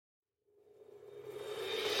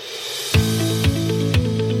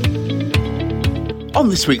On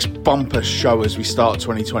this week's bumper show as we start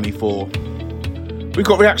 2024, we've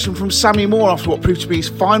got reaction from Sammy Moore after what proved to be his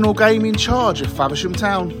final game in charge of Faversham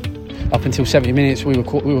Town. Up until 70 minutes, we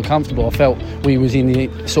were comfortable. I felt we was in the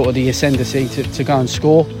sort of the ascendancy to go and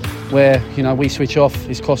score. Where we switch off,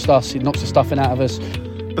 it's cost us. It knocks the stuffing out of us.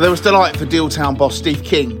 But there was delight for Deal Town boss Steve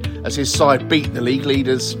King as his side beat the league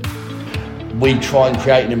leaders. We try and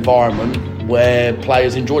create an environment where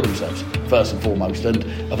players enjoy themselves first and foremost. And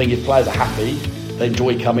I think if players are happy, they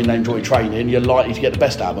enjoy coming, they enjoy training, you're likely to get the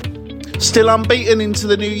best out of them. Still unbeaten into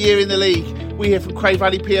the new year in the league, we hear from Cray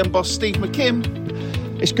Valley PM boss Steve McKim.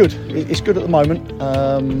 It's good. It's good at the moment.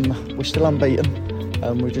 We're still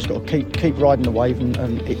unbeaten. We've just got to keep riding the wave and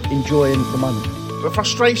enjoying the moment. But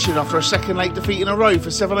frustration after a second late defeat in a row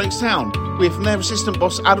for Sevenoaks Town, we hear from their assistant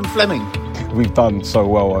boss Adam Fleming. We've done so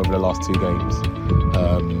well over the last two games,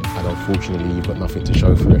 and unfortunately you've got nothing to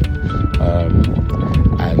show for it.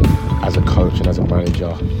 And as a coach and as a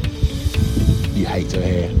manager, you hate to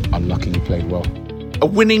hear unlucky you played well. A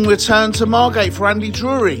winning return to Margate for Andy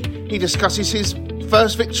Drury. He discusses his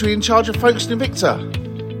first victory in charge of Folkestone Invicta.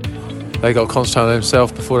 They got to concentrate on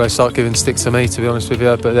themselves before they start giving stick to me, to be honest with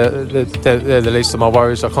you. But they're the least of my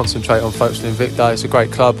worries. I concentrate on Folkestone Invicta. It's a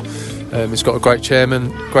great club. It's got a great chairman,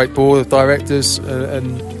 great board of directors,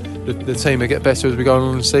 and the team will get better as we go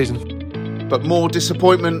on in the season. But more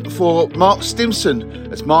disappointment for Mark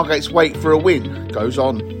Stimson as Margate's wait for a win goes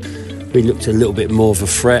on. We looked a little bit more of a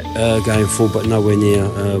threat going forward, but nowhere near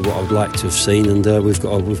what I would like to have seen, and we've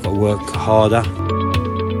got to work harder.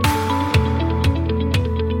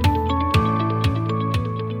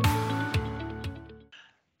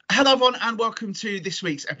 Hello everyone and welcome to this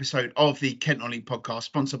week's episode of the Kent Non-League podcast,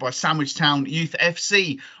 sponsored by Sandwich Town Youth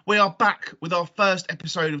FC. We are back with our first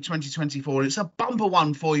episode of 2024 and it's a bumper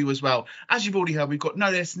one for you as well. As you've already heard, we've got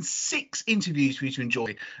no less than 6 interviews for you to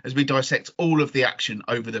enjoy as we dissect all of the action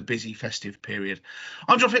over the busy festive period.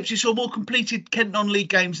 I'm John Phipps. You saw more completed Kent Non-League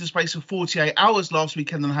games in the space of 48 hours last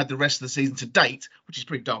weekend than I had the rest of the season to date, which is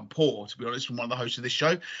pretty darn poor, to be honest, from one of the hosts of this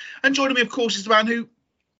show. And joining me, of course, is the man who,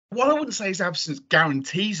 while I wouldn't say his absence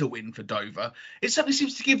guarantees a win for Dover, it certainly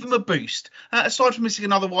seems to give them a boost. Aside from missing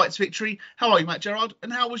another Whites victory, how are you, Matt Gerard?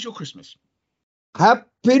 And how was your Christmas? Happy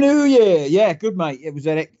New Year! Yeah, good, mate. It was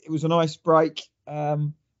a nice break.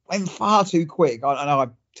 Went far too quick. I know I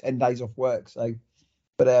had 10 days off work,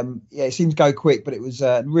 but it seemed to go quick. But it was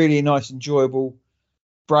really a nice, enjoyable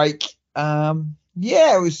break. It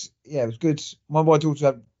was good. My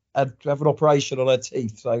daughter had to have an operation on her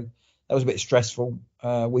teeth, so that was a bit stressful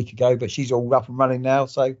a week ago, but she's all up and running now.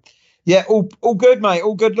 So, yeah, all good, mate.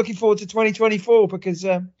 All good. Looking forward to 2024 because, it's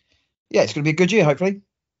going to be a good year, hopefully.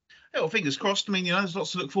 Yeah, well, fingers crossed. I mean, there's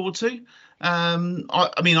lots to look forward to. I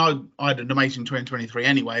had an amazing 2023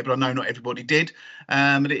 anyway, but I know not everybody did.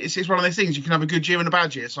 But it's one of those things. You can have a good year and a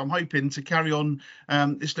bad year. So I'm hoping to carry on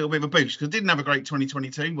this little bit of a boost because I didn't have a great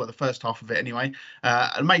 2022. Well, the first half of it anyway.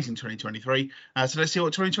 Amazing 2023. So let's see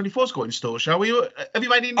what 2024's got in store, shall we? Have you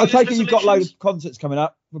made any? I take it you've got loads of concerts coming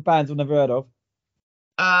up for bands I've never heard of.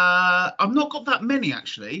 I've not got that many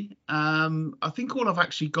actually. I think all I've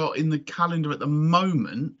actually got in the calendar at the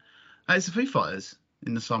moment is the Foo Fighters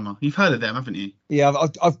in the summer. You've heard of them, haven't you? Yeah,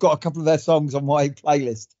 I've got a couple of their songs on my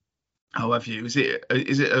playlist. Oh, have you? Is it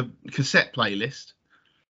a cassette playlist?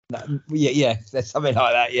 No, yeah, there's something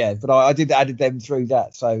like that. Yeah, but I added them through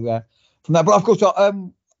that. So from that, but of course, 24.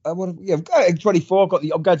 I'm going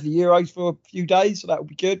to the Euros for a few days, so that will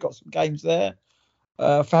be good. Got some games there.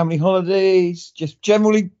 Family holidays, just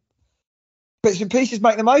generally bits and pieces.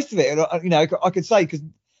 Make the most of it. And, I could say because.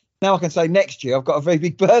 Now I can say next year I've got a very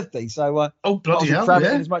big birthday, so oh bloody hell,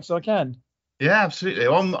 travelling as much as I can. Yeah, absolutely.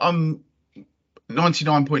 I'm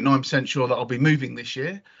 99.9% sure that I'll be moving this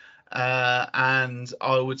year, and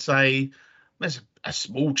I would say there's a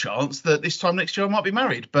small chance that this time next year I might be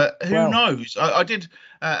married, but who knows? I did,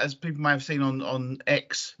 as people may have seen on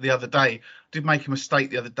X the other day, did make a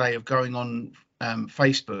mistake the other day of going on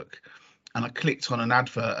Facebook, and I clicked on an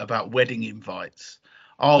advert about wedding invites.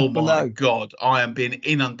 Oh my God, I am being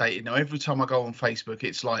inundated now. Every time I go on Facebook,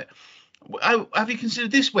 it's like, oh, have you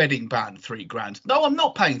considered this wedding band $3,000? No, I'm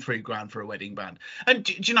not paying $3,000 for a wedding band. And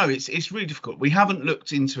do you know, it's really difficult. We haven't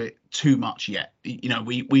looked into it too much yet.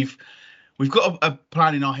 We've got a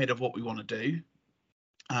plan in our head of what we want to do.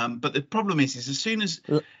 But the problem is as soon as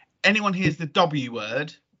anyone hears the W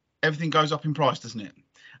word, everything goes up in price, doesn't it?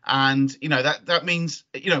 And that means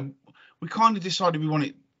we kind of decided we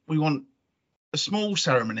want a small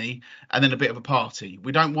ceremony and then a bit of a party.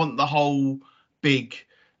 We don't want the whole big.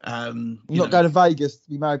 You're not going to Vegas to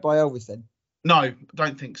be married by Elvis then? No, I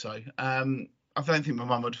don't think so. I don't think my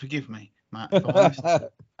mum would forgive me, Matt, if I'm honest.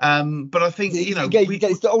 But I think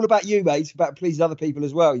it's not all about you, mate. It's about pleasing other people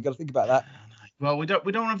as well. You've got to think about that. Well, we don't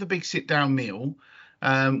have the big sit down meal.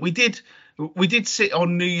 We did sit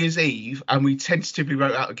on New Year's Eve and we tentatively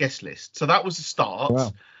wrote out a guest list. So that was the start.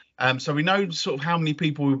 Wow. So we know sort of how many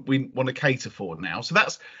people we want to cater for now. So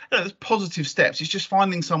that's positive steps. It's just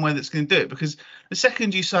finding somewhere that's going to do it, because the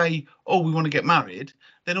second you say, oh, we want to get married,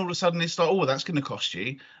 then all of a sudden it's like, oh, that's going to cost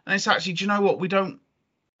you. And it's actually, do you know what? We don't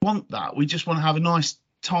want that. We just want to have a nice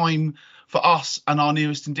time for us and our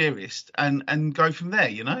nearest and dearest and go from there,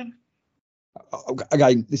 you know?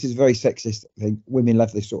 Again, this is a very sexist thing. Women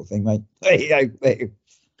love this sort of thing, mate.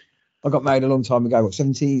 I got married a long time ago. What,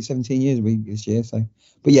 17 years this year? So,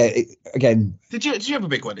 but yeah, again. Did you have a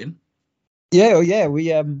big wedding? Yeah,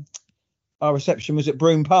 we our reception was at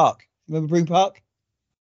Broome Park. Remember Broome Park?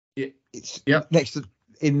 Yeah, it's next to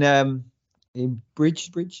in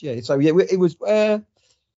Bridge. Yeah. So yeah, it was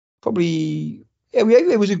probably it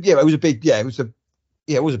was a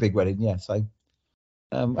big wedding. Yeah. So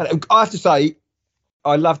and I have to say,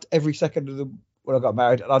 I loved every second of when I got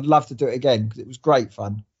married, and I'd love to do it again because it was great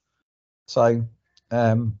fun. So,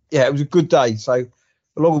 it was a good day. So,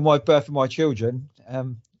 along with my birth of my children,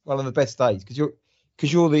 one of the best days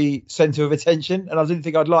because you're the centre of attention, and I didn't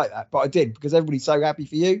think I'd like that, but I did because everybody's so happy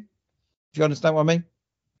for you. If you understand what I mean?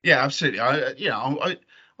 Yeah, absolutely.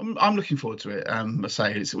 I'm looking forward to it. I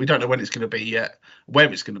say we don't know when it's going to be yet, where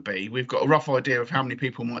it's going to be. We've got a rough idea of how many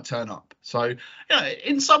people might turn up. So,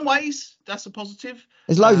 in some ways, that's a positive.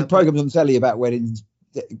 There's loads of programs on telly about weddings,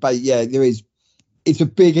 but yeah, there is. It's a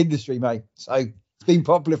big industry, mate. So it's been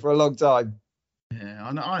popular for a long time. Yeah,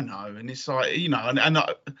 I know. And it's like,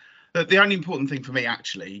 the only important thing for me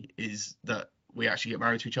actually is that we actually get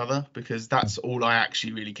married to each other, because that's all I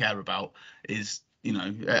actually really care about is,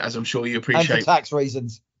 as I'm sure you appreciate. And for tax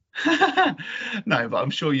reasons. No, but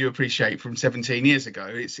I'm sure you appreciate from 17 years ago.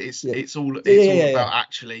 It's all about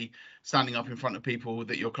actually standing up in front of people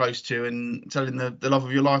that you're close to and telling the love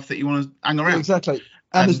of your life that you want to hang around. Exactly.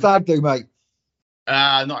 And the stag do, mate.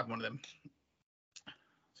 Not having one of them.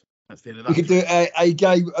 That's the end of that. We could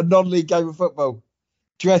do a non-league game of football,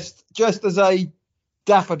 dressed as a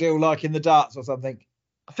daffodil, like in the darts or something.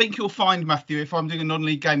 I think you'll find, Matthew, if I'm doing a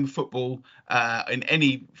non-league game of football in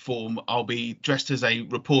any form, I'll be dressed as a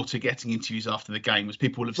reporter getting interviews after the game, as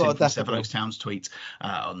people will have seen from Sevenoaks Town's tweet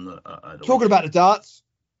on the. Talking about the darts,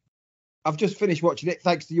 I've just finished watching it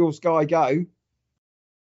thanks to your Sky Go.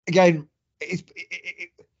 Again,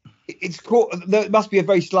 it's caught. There must be a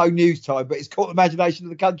very slow news time, but it's caught the imagination of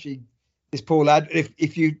the country. This poor lad.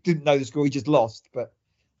 If you didn't know the score, he just lost. But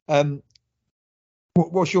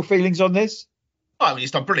what's your feelings on this? I mean,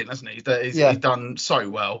 he's done brilliant, hasn't he? He's done so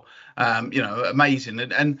well. Amazing,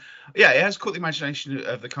 and it has caught the imagination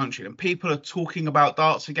of the country. And people are talking about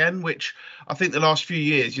darts again, which I think the last few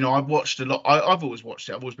years, I've watched a lot. I've always watched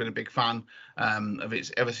it. I've always been a big fan of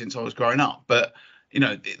it ever since I was growing up. But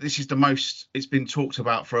this is the most it's been talked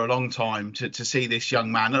about for a long time to see this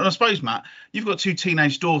young man. And I suppose, Matt, you've got two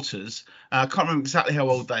teenage daughters. I can't remember exactly how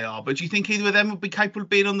old they are, but do you think either of them would be capable of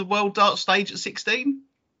being on the world dart stage at 16?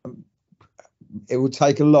 It would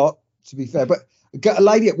take a lot, to be fair. But a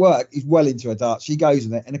lady at work is well into her darts. She goes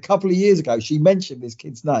in it. And a couple of years ago, she mentioned this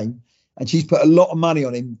kid's name, and she's put a lot of money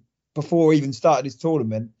on him before he even started his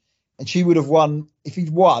tournament. And she would have won. If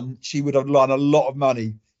he'd won, she would have won a lot of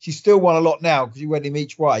money. She still won a lot now because she went him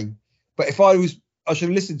each way. But if I should have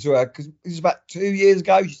listened to her, because it was about 2 years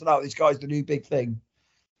ago. She said, "Oh, this guy's the new big thing."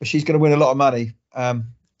 But she's going to win a lot of money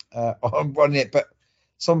on running it. But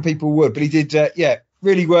some people would. But he did,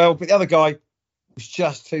 really well. But the other guy was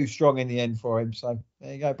just too strong in the end for him. So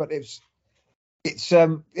there you go. But it's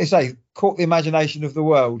caught the imagination of the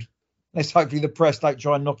world. Let's hopefully the press don't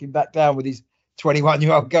try and knock him back down with his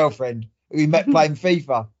 21-year-old girlfriend who he met playing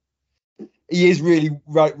FIFA. He is really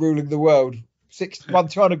ruling the world.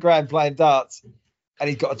 200 grand playing darts, and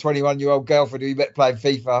he's got a 21-year-old girlfriend who he met playing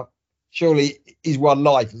FIFA. Surely he's won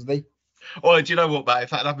life, hasn't he? Well, do you know what, Matt? If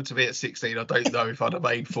that happened to me at 16, I don't know if I'd have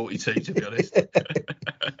made 42, to be honest.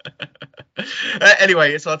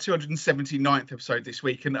 Anyway, it's our 279th episode this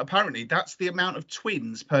week, and apparently that's the amount of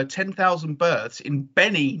twins per 10,000 births in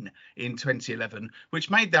Benin in 2011, which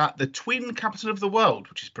made that the twin capital of the world,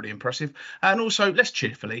 which is pretty impressive. And also, less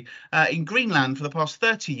cheerfully, in Greenland for the past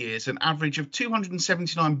 30 years, an average of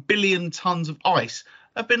 279 billion tonnes of ice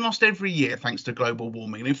have been lost every year thanks to global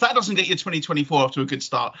warming. And if that doesn't get your 2024 off to a good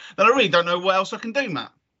start, then I really don't know what else I can do,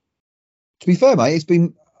 Matt. To be fair, mate,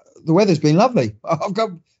 the weather's been lovely. I've got,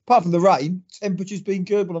 apart from the rain, temperature's been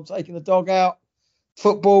good when I'm taking the dog out.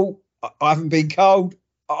 Football, I haven't been cold.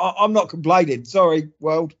 I'm not complaining. Sorry,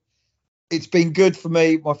 world. It's been good for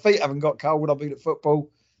me. My feet haven't got cold when I've been at football.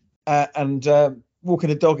 and walking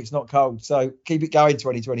the dog, it's not cold. So keep it going,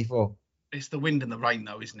 2024. It's the wind and the rain,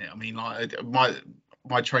 though, isn't it? I mean, like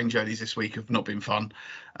my train journeys this week have not been fun,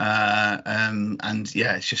 and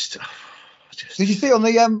yeah, it's just. Did you see on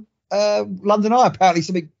the London Eye? Apparently,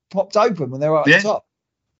 something popped open when they were at the top.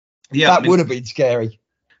 Yeah, that would have been scary.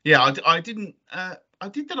 Yeah, I didn't. I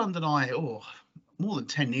did the London Eye more than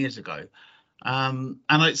 10 years ago, and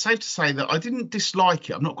it's safe to say that I didn't dislike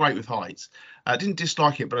it. I'm not great with heights. I didn't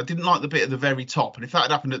dislike it, but I didn't like the bit at the very top. And if that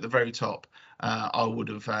had happened at the very top, I would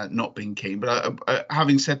have not been keen. But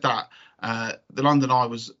having said that, the London Eye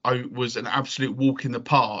was an absolute walk in the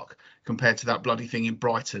park compared to that bloody thing in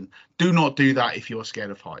Brighton. Do not do that if you're scared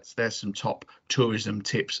of heights. There's some top tourism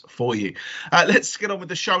tips for you. Let's get on with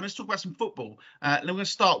the show. Let's talk about some football. I'm going to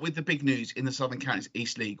start with the big news in the Southern Counties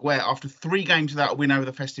East League, where after 3 games without a win over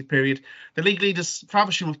the festive period, the league leaders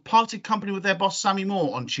Faversham have parted company with their boss Sammy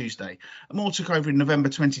Moore on Tuesday. Moore took over in November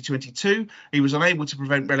 2022. He was unable to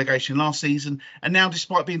prevent relegation last season, and now,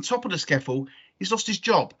 despite being top of the scaffold, he's lost his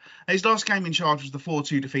job. His last game in charge was the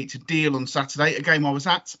 4-2 defeat to Deal on Saturday, a game I was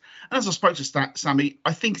at. And as I spoke to Sammy,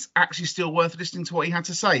 I think it's actually still worth listening to what he had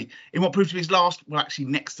to say in what proved to be his last, well, actually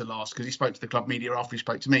next to last, because he spoke to the club media after he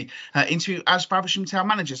spoke to me, interview as Faversham Town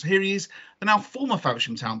manager. So here he is, the now former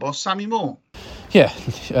Faversham Town boss, Sammy Moore. Yeah,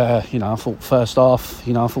 I thought first half,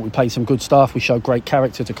 I thought we played some good stuff. We showed great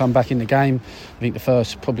character to come back in the game. I think the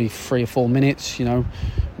first probably 3 or 4 minutes, we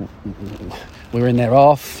were in their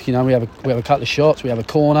half. We have a couple of shots, we have a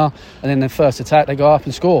corner, and then the first attack they go up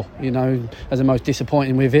and score. As the most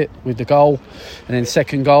disappointing with the goal, and then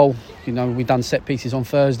second goal. We done set pieces on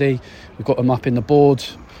Thursday. We got him up in the board.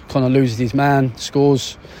 Connor loses his man,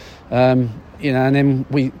 scores. And then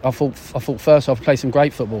I thought first half we played some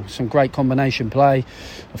great football, some great combination play.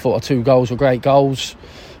 I thought our 2 goals were great goals.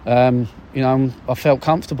 I felt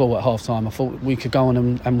comfortable at half time. I thought we could go on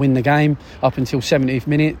and win the game up until 70th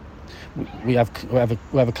minute. We have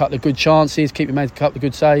a couple of good chances. Keeper made a couple of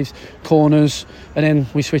good saves, corners, and then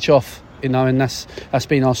we switch off. And that's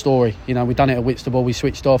been our story. We've done it at Whitstable. We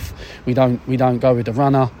switched off. We don't go with the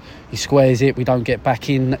runner. He squares it. We don't get back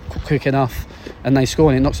in quick enough, and they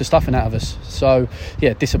score and it knocks the stuffing out of us. So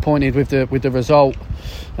yeah, disappointed with the result,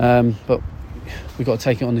 but we've got to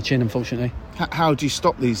take it on the chin, unfortunately. How do you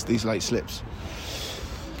stop these late slips?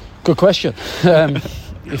 Good question.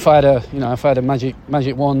 If I had a magic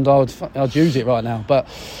wand, I'd use it right now. But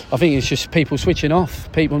I think it's just people switching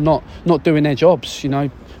off, people not doing their jobs.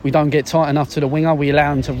 We don't get tight enough to the winger. We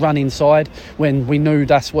allow him to run inside when we knew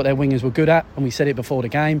that's what their wingers were good at, and we said it before the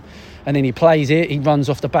game. And then he plays it. He runs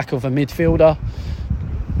off the back of a midfielder,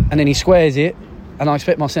 and then he squares it. And I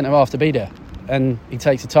expect my centre half to be there, and he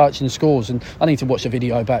takes a touch and scores. And I need to watch the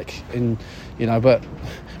video back. But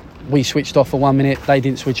we switched off for 1 minute. They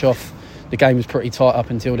didn't switch off. The game was pretty tight up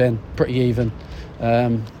until then, pretty even.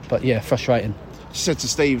 But yeah, frustrating. Said to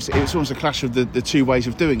Steve, it was almost a clash of the 2 ways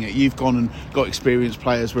of doing it. You've gone and got experienced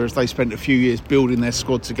players, whereas they spent a few years building their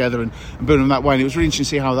squad together and building them that way. And it was really interesting to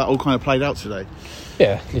see how that all kind of played out today.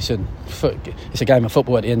 Yeah, listen, it's a game of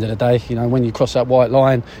football at the end of the day. When you cross that white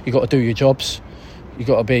line, you've got to do your jobs. You've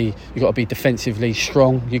got to be defensively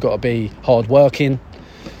strong. You've got to be hard working.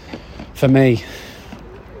 For me,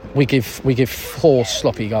 we give 4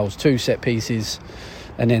 sloppy goals, 2 set pieces,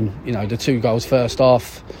 and then the 2 goals first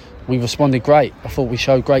half. We responded great. I thought we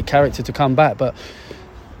showed great character to come back, but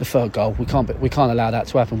the 3rd goal, we can't allow that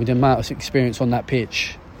to happen. With the amount of experience on that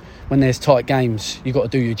pitch, when there's tight games, you got to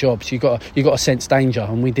do your jobs. You got to sense danger,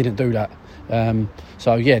 and we didn't do that.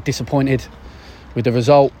 So yeah, disappointed with the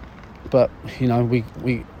result, but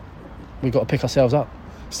we got to pick ourselves up.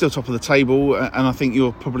 Still top of the table, and I think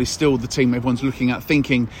you're probably still the team everyone's looking at,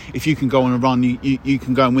 thinking if you can go on a run, you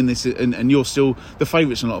can go and win this, and you're still the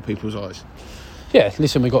favourites in a lot of people's eyes. Yeah,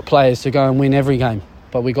 listen, we've got players to go and win every game,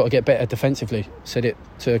 but we've got to get better defensively. Said it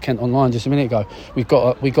to Kent Online just a minute ago. We've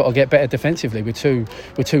got to get better defensively. We're too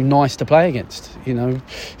nice to play against.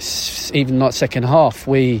 Even like second half,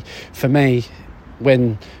 for me,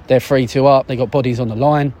 when they're 3-2 up, they got bodies on the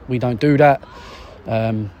line. We don't do that.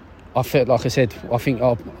 I feel like I said, I think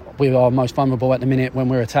we are most vulnerable at the minute when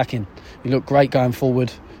we're attacking. We look great going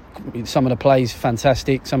forward. Some of the plays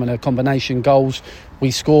fantastic, some of the combination goals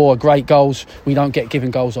we score are great goals. We don't get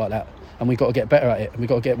given goals like that, and we've got to get better at it, and we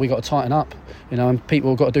got to tighten up, and people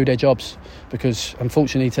have got to do their jobs, because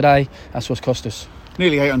unfortunately today that's what's cost us.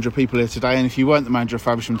 Nearly 800 people here today, and if you weren't the manager of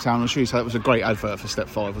Faversham Town, I'm sure you'd say that was a great advert for Step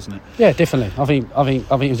 5, wasn't it? Yeah, definitely. I think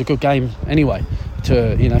it was a good game anyway.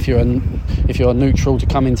 If you're a neutral to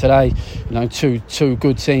come in today, two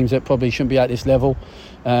good teams that probably shouldn't be at this level.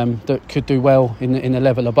 that could do well in the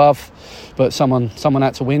level above, but someone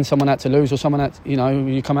had to win, someone had to lose, or someone had,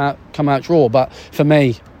 you come out draw. But for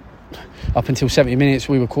me, up until 70 minutes,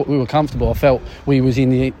 we were comfortable. I felt we was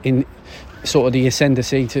in sort of the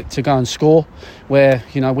ascendancy to go and score. Where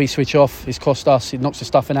we switch off, it's cost us. It knocks the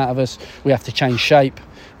stuffing out of us. We have to change shape.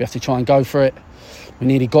 We have to try and go for it. We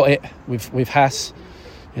nearly got it with Haas,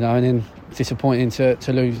 and then disappointing to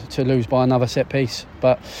lose by another set piece.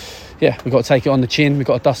 But yeah, we've got to take it on the chin. We've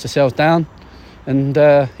got to dust ourselves down, and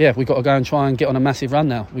we've got to go and try and get on a massive run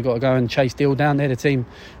now. We've got to go and chase Deal down. They're the team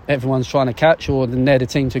everyone's trying to catch, or they're the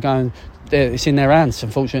team to go and it's in their hands.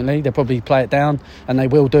 Unfortunately, they'll probably play it down, and they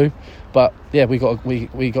will do. But yeah, we got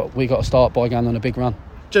to start by going on a big run.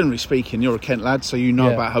 Generally speaking, you're a Kent lad, so you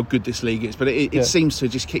know about how good this league is. But it seems to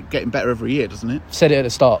just keep getting better every year, doesn't it? Said it at the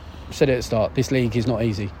start. This league is not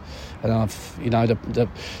easy, and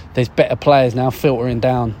there's better players now filtering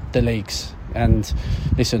down the leagues. And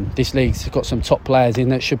listen, this league's got some top players in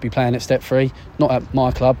that should be playing at Step 3, not at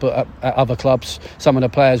my club, but at other clubs. Some of the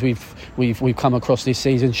players we've come across this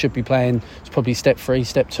season should be playing probably Step 3,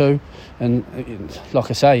 Step 2. And like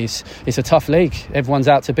I say, it's a tough league. Everyone's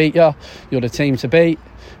out to beat you. You're the team to beat.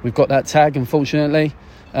 We've got that tag, unfortunately.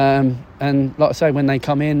 And like I say, when they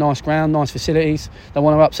come in, nice ground, nice facilities, they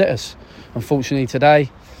want to upset us. Unfortunately,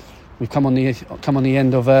 today we've come on the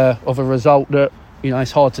end of a result that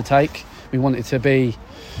it's hard to take. We wanted to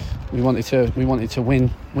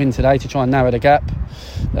win today to try and narrow the gap,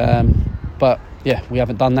 but yeah, we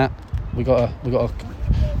haven't done that. We got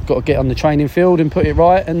to get on the training field and put it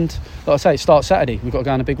right. And like I say, it starts Saturday. We've got to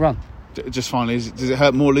go on a big run. Just finally, does it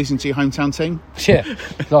hurt more losing to your hometown team? Yeah,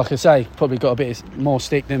 like I say, probably got a bit more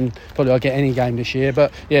stick than probably I get any game this year.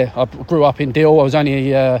 But yeah, I grew up in Deal. I was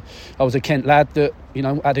a Kent lad that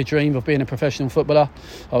had a dream of being a professional footballer.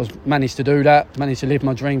 Managed to do that, managed to live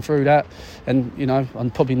my dream through that, and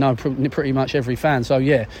and probably know pretty much every fan. So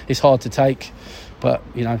yeah, it's hard to take, but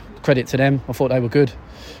credit to them. I thought they were good.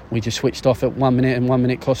 We just switched off at 1 minute, and 1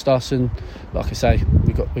 minute cost us. And like I say,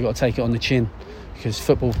 we got to take it on the chin. Because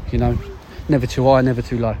football, never too high, never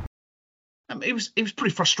too low. He was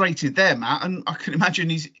pretty frustrated there, Matt, and I can imagine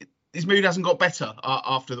his mood hasn't got better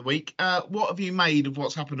after the week. What have you made of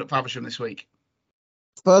what's happened at Faversham this week?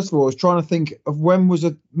 First of all, I was trying to think of when was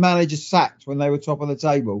a manager sacked when they were top of the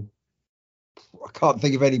table. I can't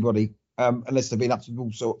think of anybody, unless they've been up to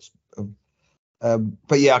all sorts of.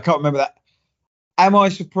 But yeah, I can't remember that. Am I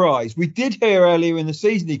surprised? We did hear earlier in the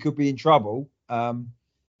season he could be in trouble.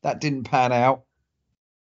 That didn't pan out.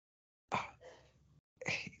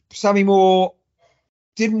 Sammy Moore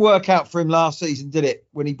didn't work out for him last season, did it?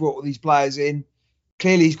 When he brought all these players in,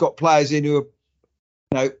 clearly he's got players in who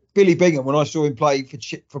are, Billy Bingham. When I saw him play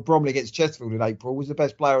for Bromley against Chesterfield in April, was the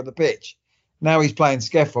best player on the pitch. Now he's playing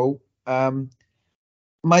Skeffel.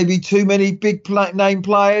 Maybe too many big name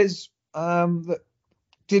players that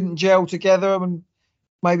didn't gel together, and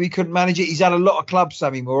maybe he couldn't manage it. He's had a lot of clubs,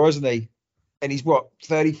 Sammy Moore, hasn't he? And he's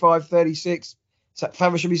 35, 36. Is that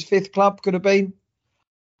Faversham his 5th club? Could have been.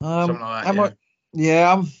 Something like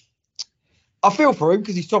that, I feel for him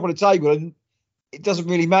because he's top of the table, and it doesn't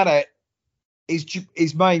really matter.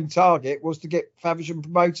 His main target was to get Faversham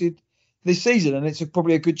promoted this season, and it's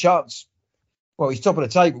probably a good chance. Well, he's top of the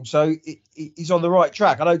table, so he's on the right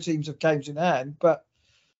track. I know teams have games in hand, but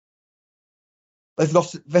they've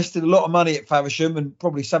invested a lot of money at Faversham, and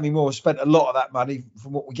probably Sammy Moore has spent a lot of that money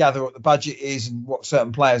from what we gather what the budget is and what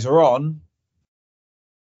certain players are on.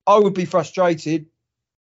 I would be frustrated,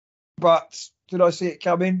 but did I see it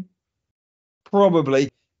coming? Probably.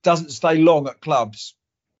 Doesn't stay long at clubs.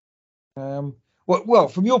 Well,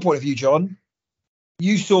 from your point of view, John,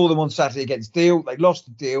 you saw them on Saturday against Deal. They lost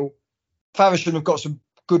the Deal. Faversham have got some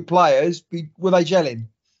good players. Were they gelling?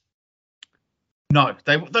 No,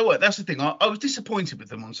 they weren't. That's the thing. I was disappointed with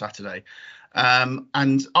them on Saturday.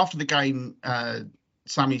 And after the game,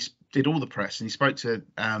 Sammy did all the press, and he spoke to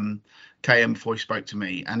KM before he spoke to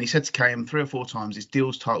me. And he said to KM 3 or 4 times, it's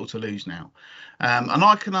Deal's title to lose now. And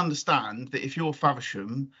I can understand that if you're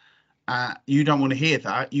Faversham, you don't want to hear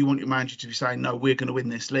that. You want your manager to be saying, no, we're going to win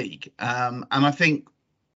this league. And I think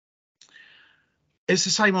it's the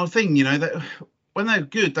same old thing, that when they're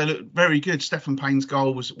good, they look very good. Stephen Payne's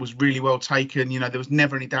goal was really well taken. There was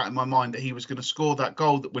never any doubt in my mind that he was going to score that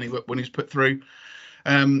goal that when he was put through.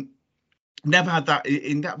 Never had that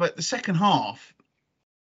in that. But the second half,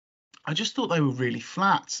 I just thought they were really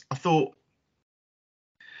flat. You've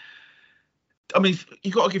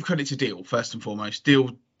got to give credit to Deal, first and foremost.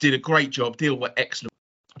 Deal did a great job. Deal were excellent.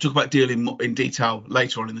 I'll talk about Deal in detail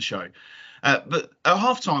later on in the show. But at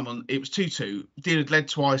half-time, it was 2-2. Deal had led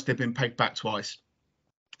twice. They'd been pegged back twice.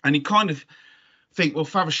 And he kind of think, well,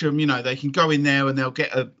 Faversham, they can go in there and they'll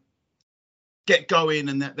get going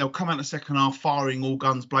and they'll come out in the second half firing all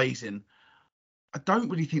guns blazing. I don't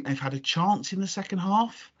really think they've had a chance in the second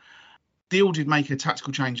half. Deal did make a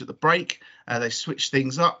tactical change at the break. They switched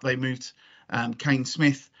things up. They moved Kane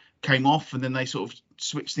Smith came off, and then they sort of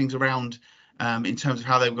switched things around in terms of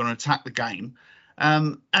how they were going to attack the game.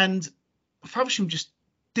 And Faversham just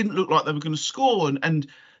didn't look like they were going to score. And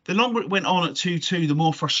the longer it went on at 2-2, the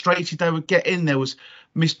more frustrated they would get in. There was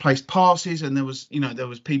misplaced passes, and there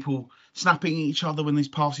was people snapping at each other when these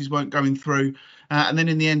passes weren't going through. And then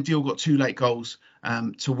in the end, Deal got 2 late goals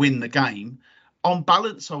to win the game. On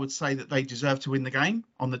balance, I would say that they deserved to win the game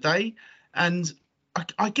on the day. And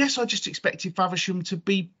I guess I just expected Faversham to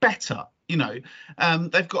be better.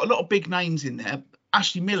 They've got a lot of big names in there.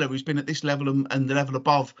 Ashley Miller, who's been at this level and the level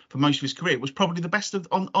above for most of his career, was probably the best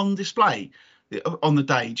on display on the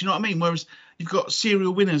day. Do you know what I mean? Whereas you've got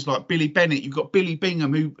serial winners like Billy Bennett, you've got Billy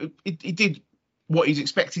Bingham, who he did what he's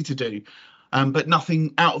expected to do, but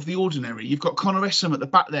nothing out of the ordinary. You've got Connor Essam at the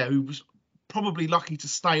back there, who was probably lucky to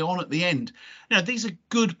stay on at the end. These are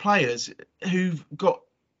good players who've got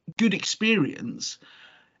good experience,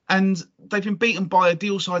 and they've been beaten by a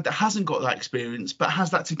Deal side that hasn't got that experience but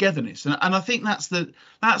has that togetherness, and I think that's the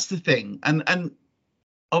thing. And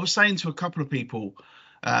I was saying to a couple of people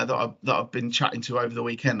that I've been chatting to over the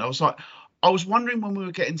weekend, I was wondering when we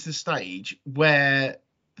were getting to the stage where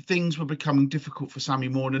things were becoming difficult for Sammy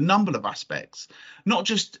Moore in a number of aspects, not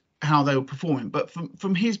just how they were performing, but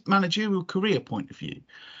from his managerial career point of view,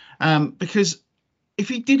 because if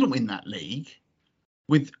he didn't win that league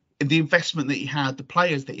with the investment that he had, the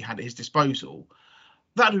players that he had at his disposal,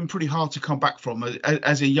 that would have been pretty hard to come back from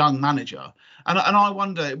as a young manager. And I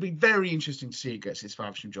wonder, it'd be very interesting to see who gets this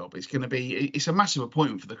Faversham job. It's a massive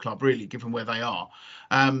appointment for the club, really, given where they are.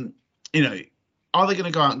 Are they going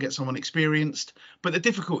to go out and get someone experienced? But the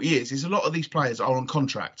difficulty is a lot of these players are on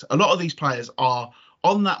contract. A lot of these players are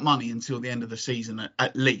on that money until the end of the season,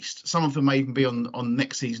 at least. Some of them may even be on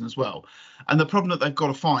next season as well. And the problem that they've got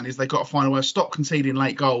to find is they've got to find a way to stop conceding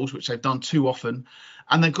late goals, which they've done too often.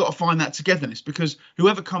 And they've got to find that togetherness, because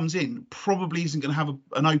whoever comes in probably isn't going to have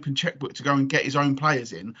an open checkbook to go and get his own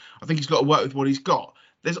players in. I think he's got to work with what he's got.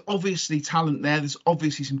 There's obviously talent there. There's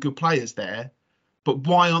obviously some good players there. But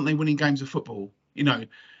why aren't they winning games of football?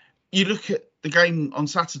 You look at the game on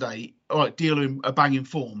Saturday, all right, Deal are banging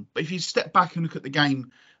form. But if you step back and look at the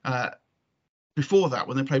game before that,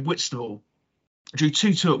 when they played Whitstable, drew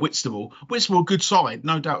 2-2 at Whitstable. Whitstable a good side,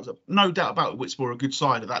 no doubt about it. Whitstable are a good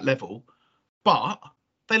side at that level. But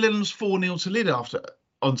they let us 4-0 to Lydd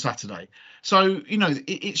on Saturday. So,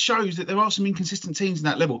 it shows that there are some inconsistent teams in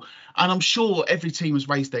that level. And I'm sure every team has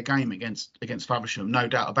raised their game against Faversham, no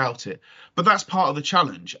doubt about it. But that's part of the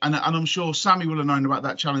challenge. And I'm sure Sammy will have known about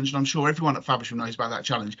that challenge. And I'm sure everyone at Faversham knows about that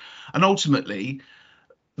challenge. And ultimately,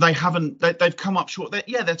 they've come up short.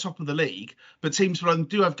 They're top of the league. But teams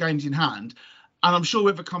do have games in hand. And I'm sure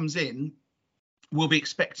whoever comes in will be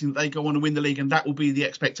expecting that they go on and win the league. And that will be the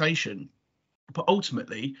expectation. But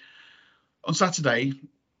ultimately, on Saturday,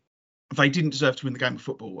 they didn't deserve to win the game of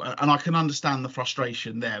football, and I can understand the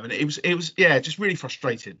frustration there. And it was just really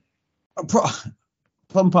frustrating.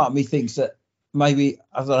 One part of me thinks that maybe,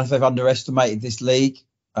 I don't know if they've underestimated this league.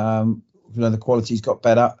 The quality's got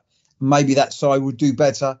better. Maybe that side would do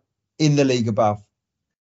better in the league above.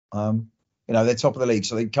 They're top of the league,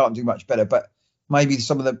 so they can't do much better. But maybe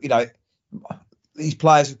some of them, these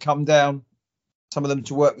players have come down. Some of them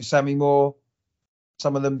to work with Sammy Moore.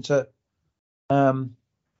 Some of them to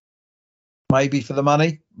maybe for the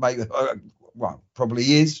money,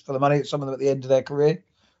 probably is for the money. Some of them at the end of their career,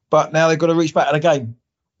 but now they've got to reach back. And again,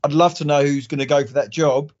 I'd love to know who's going to go for that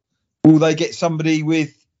job. Will they get somebody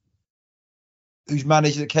who's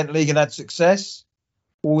managed the Kent League and had success,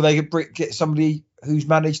 or will they get somebody who's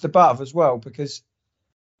managed above as well? Because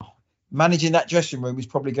managing that dressing room is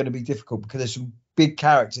probably going to be difficult, because there's some big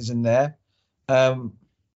characters in there.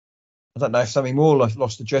 I don't know if Sammy Moore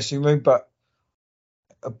lost the dressing room, but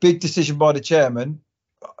a big decision by the chairman.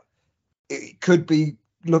 It could be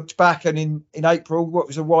looked back and in April, what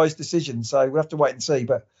was a wise decision. So we'll have to wait and see.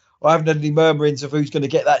 But I haven't had any murmurings of who's going to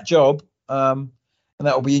get that job. And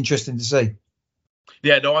that will be interesting to see.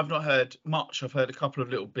 Yeah, no, I've not heard much. I've heard a couple of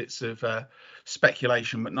little bits of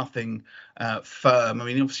speculation, but nothing firm. I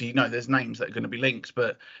mean, obviously, there's names that are going to be linked,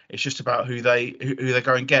 but it's just about who they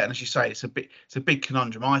go and get. And as you say, it's a big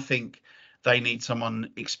conundrum. I think they need someone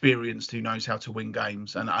experienced who knows how to win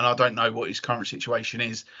games. And I don't know what his current situation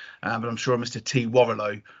is, but I'm sure Mr. T.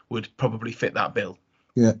 Warrilow would probably fit that bill.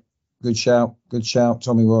 Yeah, good shout.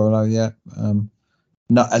 Tommy Warrilow, yeah.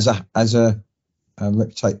 Not as a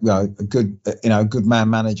a good man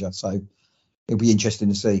manager. So it'll be interesting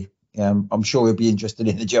to see. I'm sure he'll be interested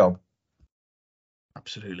in the job.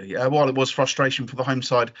 Absolutely. While it was frustration for the home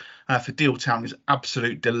side, for Deal Town, it was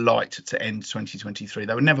absolute delight to end 2023.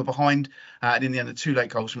 They were never behind, and in the end, the 2 late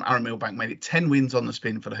goals from Aaron Milbank made it 10 wins on the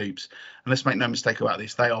spin for the Hoops. And let's make no mistake about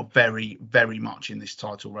this, they are very, very much in this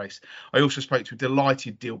title race. I also spoke to a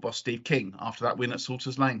delighted Deal boss Steve King after that win at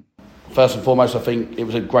Salters Lane. First and foremost, I think it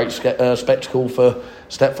was a great spectacle for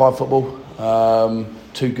Step 5 football.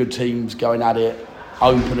 2 good teams going at it,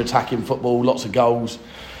 open attacking football, lots of goals.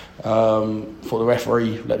 For the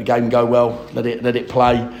referee, let the game go well, let it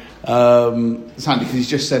play. It's handy because he's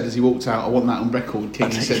just said as he walked out, I want that on record.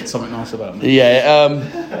 King said something nice about me.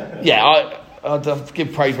 I'd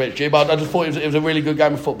give praise where it's due, but I just thought it was a really good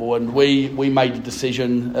game of football, and we made the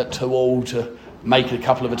decision at 2-2 to make a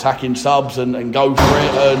couple of attacking subs and go for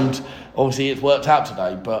it, and obviously it's worked out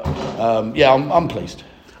today. But I'm pleased.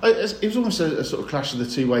 It was almost a sort of clash of the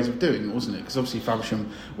 2 ways of doing it, wasn't it? Because obviously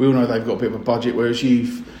Faversham, we all know they've got a bit of a budget, whereas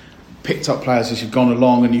you've picked up players as you've gone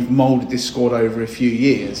along and you've moulded this squad over a few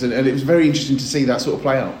years, and it was very interesting to see that sort of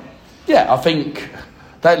play out. Yeah, I think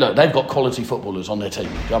they've got quality footballers on their team.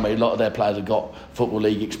 I mean, a lot of their players have got Football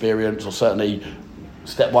League experience, or certainly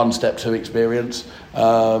Step 1, Step 2 experience.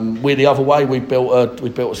 We're the other way. We built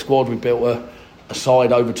a squad. We built a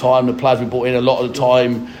side over time. The players we brought in, a lot of the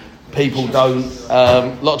time, people don't.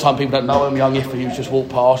 A lot of time, people don't know him. Young Iffy, who's just walked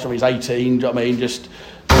past him. He's 18. Do you know what I mean? Just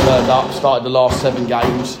turned up, started the last 7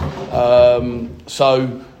 games.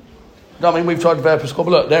 We've tried to develop a squad.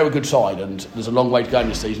 But look, they're a good side, and there's a long way to go in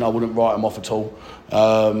this season. I wouldn't write them off at all.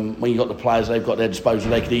 When you've got the players they've got at their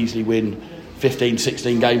disposal, they could easily win 15,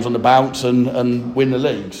 16 games on the bounce and win the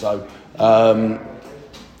league. So,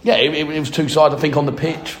 it was 2 sides. I think on the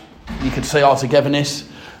pitch, you could see our togetherness.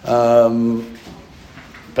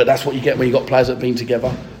 But that's what you get when you've got players that have been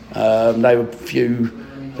together. They were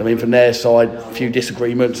from their side, a few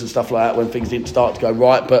disagreements and stuff like that when things didn't start to go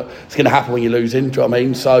right. But it's going to happen when you're losing, do you know what I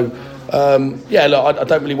mean? So, I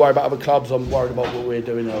don't really worry about other clubs. I'm worried about what we're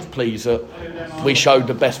doing, and I was pleased that we showed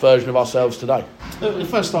the best version of ourselves today. The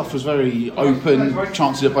first half was very open,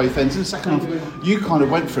 chances at both ends. In the second half, you kind of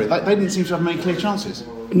went for it. They didn't seem to have many clear chances.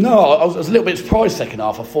 No, I was a little bit surprised second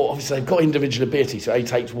half. I thought, obviously, they've got individual ability, so he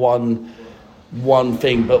takes one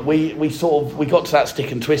thing, but we got to that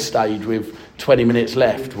stick and twist stage with 20 minutes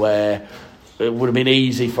left where it would have been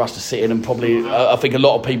easy for us to sit in, and probably I think a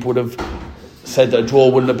lot of people would have said that a draw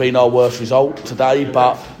wouldn't have been our worst result today,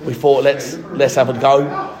 but we thought let's have a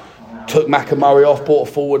go. Took McAmurray off, brought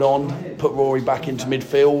a forward on, put Rory back into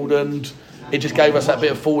midfield, and it just gave us that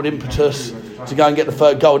bit of forward impetus to go and get the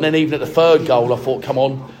 3rd goal. And then even at the 3rd goal, I thought, come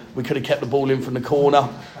on, we could have kept the ball in from the corner.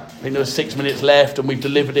 I think there was 6 minutes left, and we've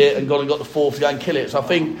delivered it and got the 4th to go and kill it. So I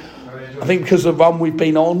think because of the run we've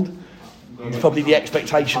been on, it's probably the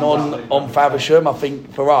expectation on Faversham. I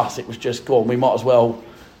think for us it was just, go on, we might as well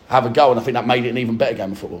have a go, and I think that made it an even better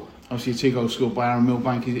game of football. Obviously, 2 goals scored by Aaron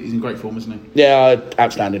Milbank. He's in great form, isn't he? Yeah,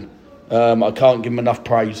 outstanding. I can't give him enough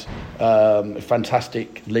praise. A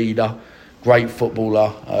fantastic leader, great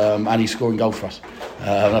footballer, and he's scoring goals for us.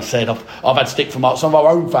 And I've said I've had stick from some of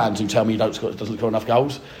our own fans who tell me he doesn't score enough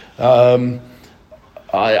goals. I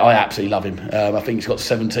absolutely love him. I think he's got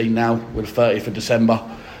 17 now with the 30th of December,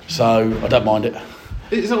 so I don't mind it.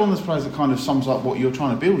 Is that one of those players that kind of sums up what you're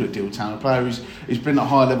trying to build at Deal Town? A player who's been at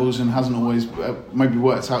high levels and hasn't always maybe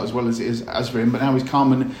worked out as well as it is as for him, but now he's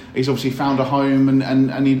come and he's obviously found a home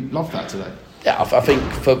and he loved that today. Yeah, I think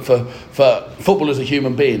for footballers are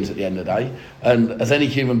human beings at the end of the day, and as any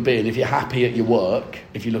human being, if you're happy at your work,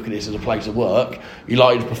 if you look at this as a place of work, you're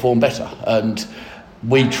likely to perform better. And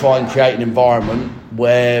we try and create an environment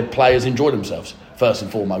where players enjoy themselves first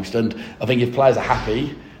and foremost. And I think if players are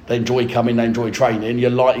happy, they enjoy coming, they enjoy training, you're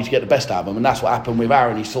likely to get the best out of them. And that's what happened with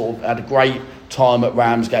Aaron. He sort of had a great time at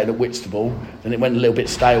Ramsgate, at Whitstable, then it went a little bit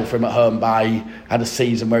stale for him at Herne Bay, had a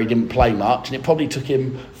season where he didn't play much, and it probably took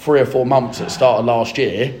him 3 or 4 months at the start of last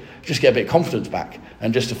year to just get a bit of confidence back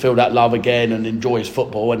and just to feel that love again and enjoy his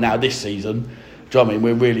football. And now this season, do you know what I mean,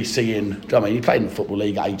 we're really seeing, do you know what I mean, he played in the Football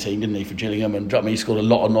League at 18, didn't he, for Gillingham, and do you know what I mean, he scored a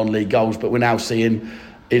lot of non-league goals, but we're now seeing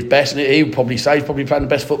his best, and he would probably say he's probably playing the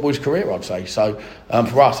best football of his career, I'd say. So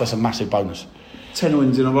for us, that's a massive bonus. 10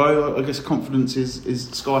 wins in a row, I guess confidence is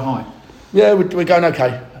sky high. Yeah, we're going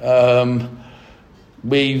okay.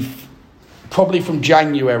 We've probably from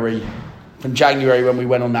January when we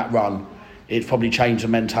went on that run, it's probably changed the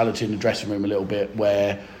mentality in the dressing room a little bit,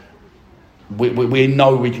 where we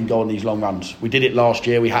know we can go on these long runs. We did it last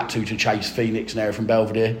year. We had to chase Phoenix and Erith and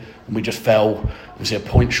Belvedere, and we just fell, obviously, a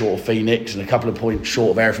point short of Phoenix and a couple of points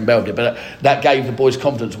short of Erith and Belvedere. But that gave the boys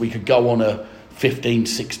confidence we could go on a 15,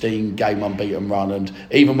 16 game unbeaten run. And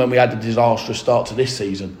even when we had the disastrous start to this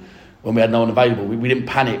season, when we had no one available, we didn't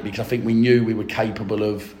panic, because I think we knew we were capable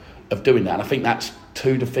of doing that. And I think that's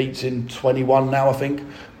 2 defeats in 21 now, I think,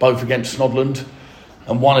 both against Snodland.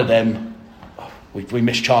 And one of them, we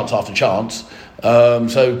missed chance after chance.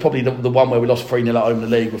 So probably the one where we lost 3-0 at home in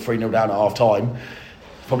the league with 3-0 down at half-time.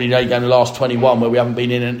 Probably the game in the last 21 where we haven't been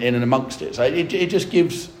in and amongst it. So it just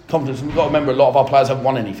gives confidence. And we've got to remember, a lot of our players haven't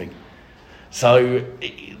won anything. So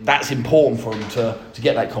that's important for them to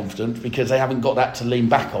get that confidence, because they haven't got that to lean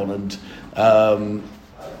back on. And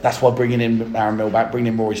that's why bringing in Aaron Millbank,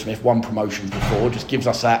 bringing in Rory Smith, won promotions before, just gives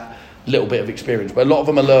us that little bit of experience. But a lot of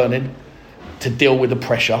them are learning to deal with the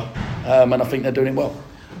pressure, and I think they're doing it well.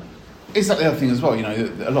 Is that the other thing as well? You know,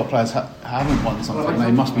 a lot of players haven't won something.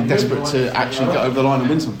 They must be desperate to actually get over the line and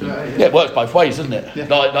win something. Yeah, it works both ways, doesn't it? Yeah.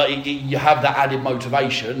 Like you have that added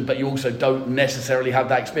motivation, but you also don't necessarily have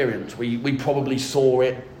that experience. We probably saw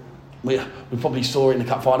it. We probably saw it in the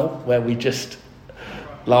cup final, where we just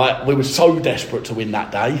we were so desperate to win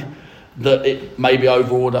that day that it maybe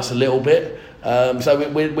overawed us a little bit. So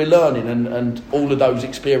we're learning, and all of those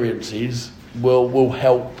experiences will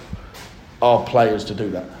help our players to do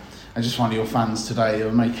that. And just finally, your fans today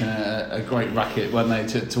were making a great racket, weren't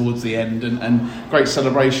they, towards the end, and great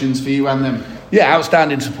celebrations for you and them. Yeah,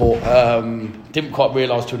 outstanding support. Didn't quite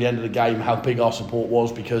realise till the end of the game how big our support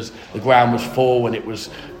was, because the ground was full and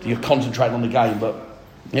you're concentrating on the game. But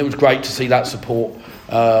it was great to see that support.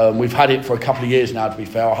 We've had it for a couple of years now, to be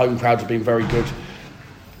fair. Our home crowds have been very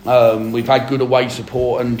good. We've had good away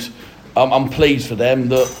support, and I'm pleased for them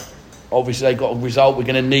that obviously they got a result. We're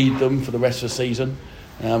going to need them for the rest of the season.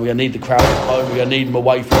 We're going to need the crowd at home. We're going to need them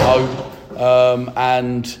away from home,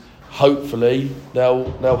 and hopefully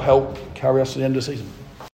they'll help carry us to the end of the season.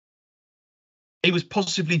 He was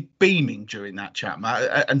positively beaming during that chat,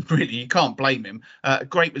 Matt, and really you can't blame him. A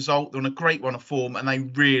great result, they're on a great run of form, and they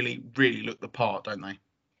really, really look the part, don't they?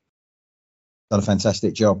 Done a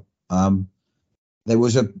fantastic job. There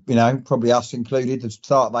was probably us included, the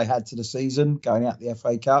start they had to the season, going out the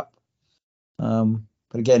FA Cup.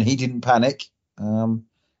 But again, he didn't panic.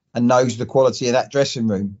 And knows the quality of that dressing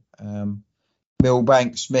room.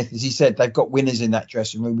 Millbank, Smith, as he said, they've got winners in that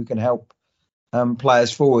dressing room who can help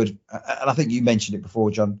players forward. And I think you mentioned it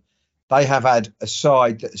before, John. They have had a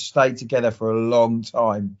side that has stayed together for a long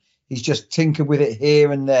time. He's just tinkered with it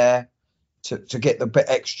here and there to get the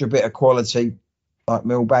extra bit of quality like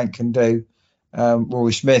Millbank can do.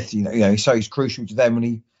 Rory Smith, so he's crucial to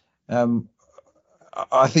them, and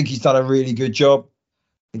I think he's done a really good job.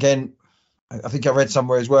 Again, I think I read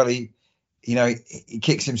somewhere as well, he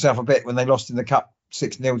kicks himself a bit when they lost in the cup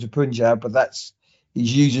 6-0 to Punjab, but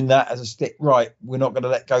he's using that as a stick. Right, we're not going to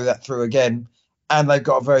let go that through again. And they've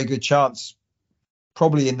got a very good chance,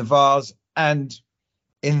 probably in the Vars and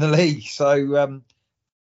in the league. So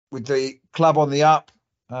with the club on the up,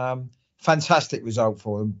 fantastic result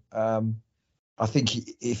for them. I think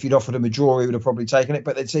if you'd offered him a draw, he would have probably taken it,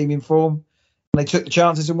 but their team in form, and they took the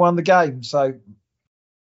chances and won the game. So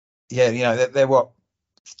yeah, they're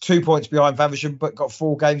 2 points behind Faversham, but got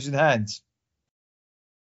 4 games in hand.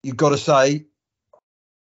 You've got to say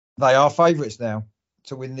they are favourites now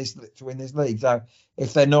to win this league. So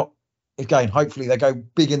if they're not, again, hopefully they go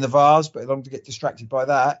big in the Vars, but as long as they get distracted by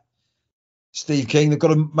that, Steve King, they've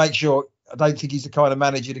got to make sure. I don't think he's the kind of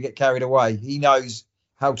manager to get carried away. He knows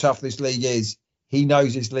how tough this league is. He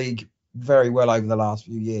knows this league very well over the last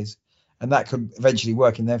few years, and that could eventually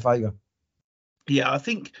work in their favour. Yeah, I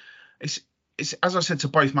think it's as I said to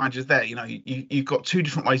both managers there, you've got 2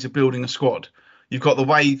 different ways of building a squad. You've got the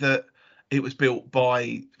way that it was built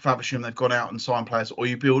by Faversham, they've gone out and signed players, or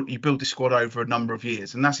you build the squad over a number of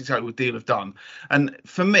years, and that's exactly what Deal have done. And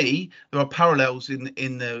for me, there are parallels in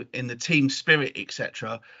the team spirit,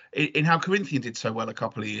 etc., in how Corinthian did so well a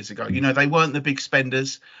couple of years ago. They weren't the big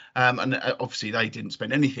spenders, and obviously they didn't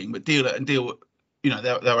spend anything, but Deal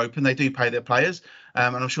they're open. They do pay their players,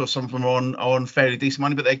 and I'm sure some of them are on fairly decent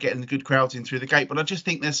money, but they're getting the good crowds in through the gate. But I just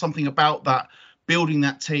think there's something about that, building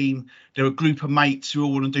that team. They're a group of mates who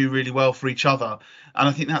all want to do really well for each other, and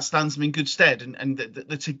I think that stands them in good stead. And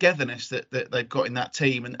the togetherness that they've got in that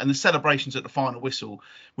team, and the celebrations at the final whistle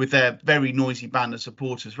with their very noisy band of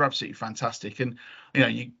supporters were absolutely fantastic. And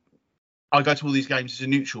I go to all these games as a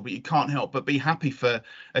neutral, but you can't help but be happy for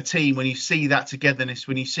a team when you see that togetherness,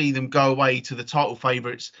 when you see them go away to the title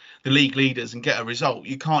favourites, the league leaders, and get a result.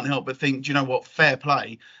 You can't help but think, do you know what, fair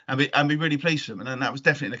play, and be really pleased for them. And that was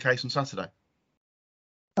definitely the case on Saturday.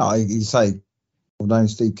 You say, I've known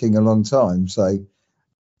Steve King a long time, so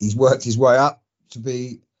he's worked his way up to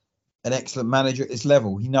be an excellent manager at this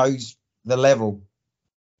level. He knows the level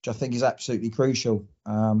which I think is absolutely crucial.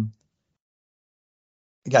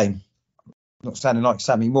 Again, not sounding like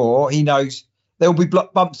Sammy Moore, he knows there'll be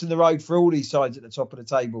bumps in the road for all these sides at the top of the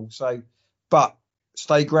table. So, but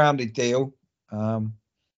stay grounded, Deal.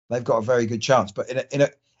 They've got a very good chance, but in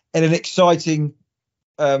an exciting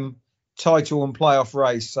title and playoff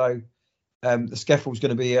race. So the Skeffels going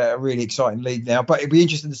to be a really exciting league now. But it'll be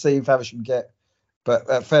interesting to see if Faversham get.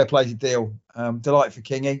 But fair play to Deal. Delight for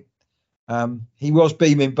Kingy. He was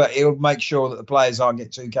beaming, but he'll make sure that the players aren't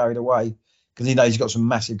get too carried away because he knows he's got some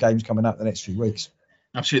massive games coming up the next few weeks.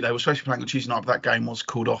 Absolutely. They were supposed to be playing on Tuesday night, but that game was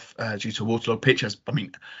called off due to a waterlogged pitch.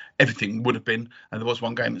 Everything would have been. And there was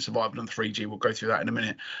one game that survived on 3G. We'll go through that in a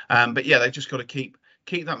minute. But yeah, they've just got to keep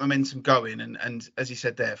that momentum going. And as you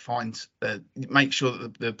said there, make sure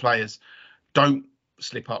that the players don't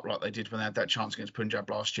slip up like they did when they had that chance against Punjab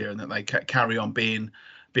last year, and that they carry on being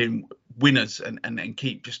winners and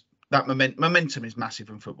keep just that momentum is massive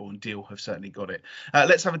in football, and Deal have certainly got it.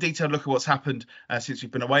 Let's have a detailed look at what's happened since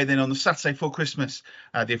we've been away. Then on the Saturday before Christmas,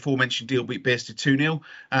 the aforementioned Deal beat Bearsted 2-0.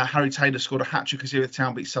 Harry Taylor scored a hat-trick as Erith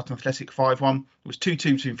Town beat Sutton Athletic 5-1. It was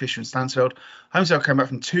 2-2 between Fisher and Stansfeld. Holmesdale came back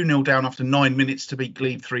from 2-0 down after 9 minutes to beat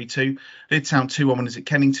Glebe 3-2. Lydd Town 2-1 winners at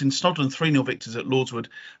Kennington. Snodland 3-0 victors at Lordswood.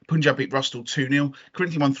 Punjab beat Rustle 2-0.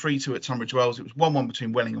 Corinthian won 3-2 at Tunbridge Wells. It was 1-1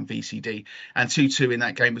 between Welling and VCD, and 2-2 in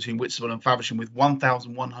that game between Whitstable and Faversham, with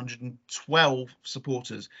 1,112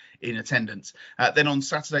 supporters in attendance. Then on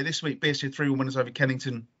Saturday this week, Bearsted 3-1 winners over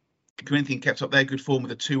Kennington. Corinthian kept up their good form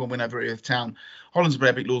with a 2-1 win over Erith Town. Hollands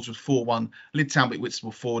Blair beat Lordswood 4-1. Lydd Town beat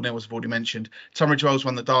Whitstable 4-0, as I've already mentioned. Tunbridge Wells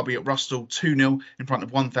won the derby at Rustle 2-0 in front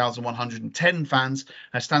of 1,110 fans.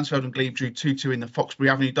 Stansfeld and Glebe drew 2-2 in the Foxbury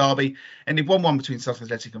Avenue derby. Ended 1-1 between Sutton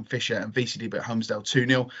Athletic and Fisher, and VCD beat Holmesdale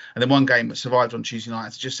 2-0. And then one game that survived on Tuesday night,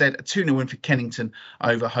 as I just said, a 2-0 win for Kennington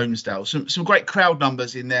over Holmesdale. Some great crowd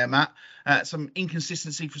numbers in there, Matt. Some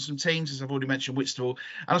inconsistency for some teams, as I've already mentioned, Whitstable.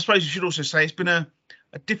 And I suppose you should also say it's been a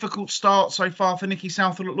difficult start so far for Nicky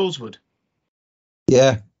Southall at Lordswood.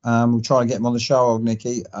 Yeah, we'll try and get him on the show, old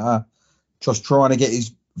Nicky. Just trying to get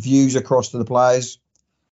his views across to the players.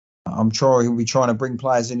 I'm sure he'll be trying to bring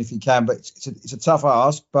players in if he can, but it's a tough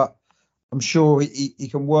ask. But I'm sure he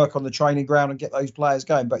can work on the training ground and get those players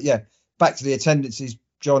going. But yeah, back to the attendances,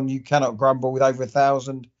 John. You cannot grumble with over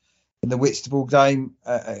 1,000 in the Whitstable game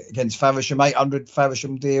against Faversham. 800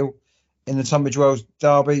 Faversham Deal. In the Tunbridge Wells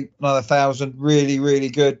derby, another 1,000. Really, really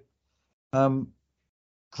good.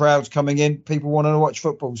 Crowds coming in. People wanting to watch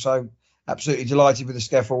football. So absolutely delighted with the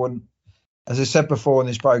Skeffel. And as I said before in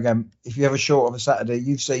this programme, if you have a short of a Saturday,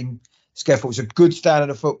 you've seen Skeffel. It's a good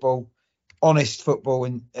standard of football, honest football,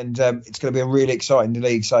 and it's going to be a really exciting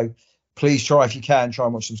league. So please try, if you can, try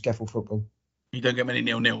and watch some Skeffel football. You don't get many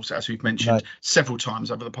 0-0s, as we've mentioned several times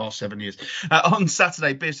over the past 7 years. On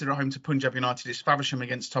Saturday, Bearsted are home to Punjab United. It's Faversham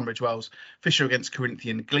against Tunbridge Wells, Fisher against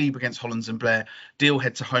Corinthian, Glebe against Hollands and Blair, Deal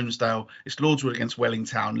head to Holmesdale. It's Lordswood against Welling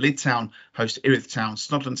Town, Lydd Town host Erith Town,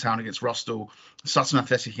 Snodland Town against Rustle, Sutton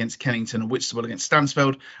Athletic against Kennington, and Whitstable against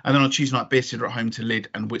Stansfeld. And then on Tuesday night, Bearsted are at home to Lydd,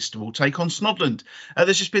 and Whitstable take on Snodland.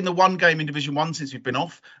 There's just been the one game in Division 1 since we've been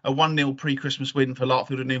off, a 1-0 pre-Christmas win for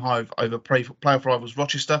Larkfield and New Hive over playoff rivals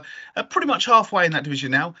Rochester. Pretty much halfway in that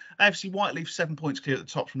division now. AFC Whiteleaf 7 points clear at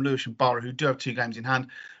the top from Lewisham Borough, who do have 2 games in hand.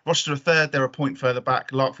 Rochester are third, they're a point further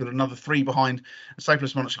back. Larkfield another 3 behind.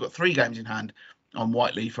 Staples Monarchs have got 3 games in hand on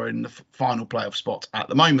Whiteleaf, are in the final playoff spot at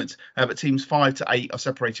the moment. But teams 5 to 8 are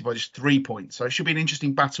separated by just 3 points. So it should be an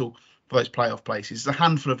interesting battle for those playoff places. There's a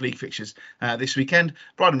handful of league fixtures this weekend.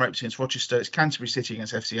 Bridon Ropes against Rochester. It's Canterbury City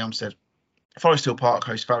against FC Elmstead. Forest Hill Park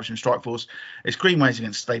hosts Faversham Strikeforce. It's Greenways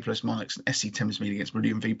against Staples Monarchs and SC Thamesmead against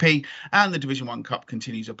Meridian VP. And the Division 1 Cup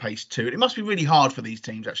continues apace too. And it must be really hard for these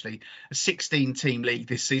teams, actually. A 16-team league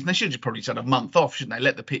this season. They should have probably had a month off, shouldn't they?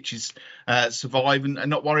 Let the pitches survive and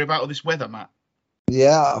not worry about all this weather, Matt.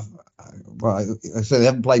 Yeah, well, so they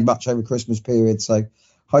haven't played much over Christmas period. So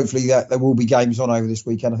hopefully there will be games on over this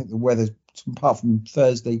weekend. I think the weather, apart from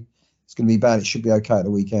Thursday, it's going to be bad. It should be okay at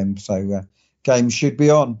the weekend. So games should be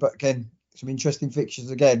on. But again, some interesting fixtures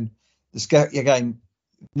again. There's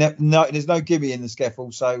no gimme in the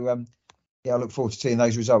Skeffel, so I look forward to seeing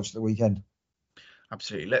those results at the weekend.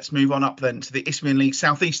 Absolutely. Let's move on up then to the Isthmian League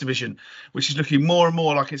South East Division, which is looking more and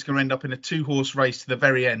more like it's going to end up in a 2-horse race to the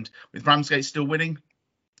very end, with Ramsgate still winning,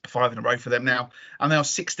 5 in a row for them now, and they are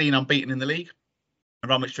 16 unbeaten in the league, a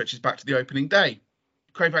run which stretches back to the opening day.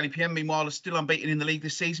 Cray Valley PM, meanwhile, are still unbeaten in the league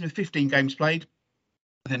this season with 15 games played.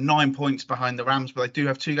 They're 9 points behind the Rams, but they do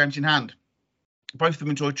have 2 games in hand. Both of them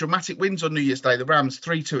enjoyed dramatic wins on New Year's Day. The Rams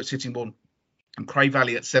 3-2 at Sittingbourne and Cray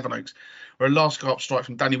Valley at Sevenoaks, where a last go-up strike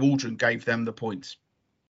from Danny Waldron gave them the points.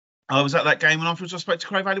 I was at that game, and afterwards I spoke to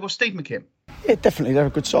Cray Valley. Steve McKim. Yeah, definitely, they're a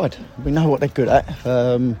good side. We know what they're good at.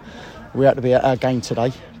 We had to be at our game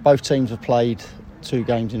today. Both teams have played 2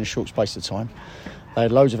 games in a short space of time. They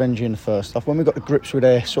had loads of energy in the first half. When we got to grips with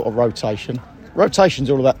their sort of rotation's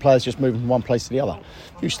all about players just moving from one place to the other.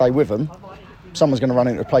 If you stay with them, someone's going to run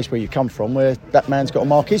into a place where you come from where that man's got to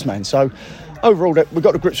mark his man. So overall, we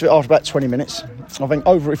got to grips with it after about 20 minutes. I think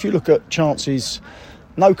if you look at chances,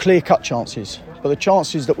 no clear-cut chances, but the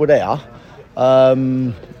chances that were there,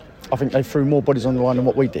 I think they threw more bodies on the line than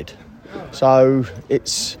what we did. So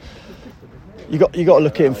it's you got to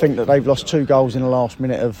look at it and think that they've lost 2 goals in the last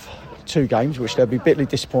minute of 2 games, which they'll be bitterly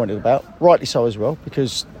disappointed about. Rightly so as well,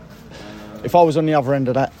 because if I was on the other end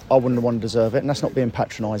of that, I wouldn't have wanted to deserve it, and that's not being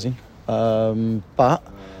patronising. But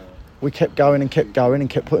we kept going and kept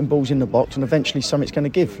putting balls in the box, and eventually something's going to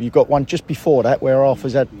give. You've got one just before that where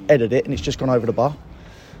Arthur's headed it and it's just gone over the bar.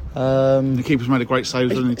 The keeper's made a great save,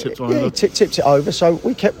 hasn't he? Tipped over. Yeah, he tipped it over. So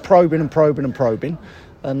we kept probing.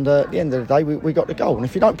 And at the end of the day, we got the goal. And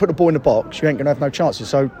if you don't put the ball in the box, you ain't going to have no chances.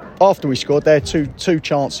 So after we scored, there are two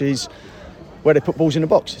chances where they put balls in the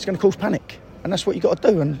box. It's going to cause panic. And that's what you got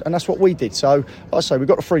to do. And that's what we did. So, like I say, we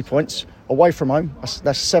got the 3 points away from home.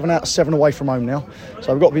 That's 7 out of 7 away from home now.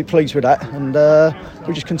 So we've got to be pleased with that. And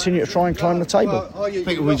we just continue to try and climb the table. I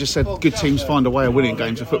think we just said good teams find a way of winning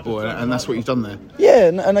games of football. And that's what you've done there. Yeah,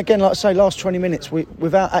 and again, like I say, last 20 minutes,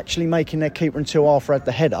 without actually making their keeper until Arthur had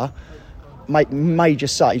the header, make major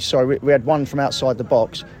saves. Sorry, we had one from outside the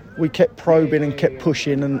box. We kept probing and kept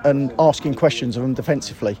pushing and asking questions of them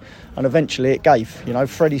defensively, and eventually it gave. You know,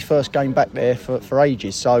 Freddie's first game back there for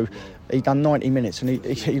ages, so he'd done 90 minutes and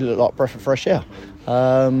he looked like a breath of fresh air.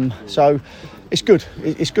 So it's good.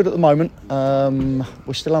 It's good at the moment.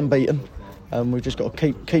 We're still unbeaten. We've just got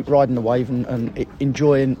to keep riding the wave and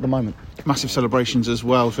enjoying the moment. Massive celebrations as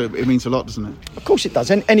well, so it means a lot, doesn't it? Of course it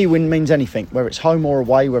does. Any win means anything, whether it's home or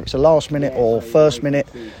away, whether it's a last minute or first minute,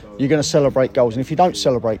 you're going to celebrate goals. And if you don't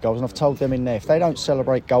celebrate goals, and I've told them in there, if they don't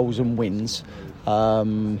celebrate goals and wins,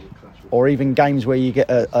 or even games where you get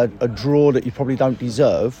a draw that you probably don't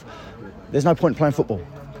deserve, there's no point in playing football,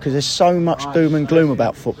 because there's so much doom and gloom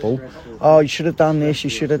about football. Oh, you should have done this,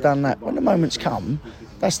 you should have done that. When the moments come,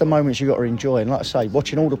 that's the moments you've got to enjoy. And like I say,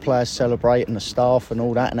 watching all the players celebrate and the staff and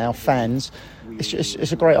all that and our fans,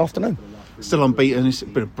 it's a great afternoon. Still unbeaten. It's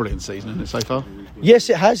been a brilliant season, hasn't it, so far? Yes,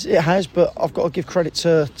 it has. But I've got to give credit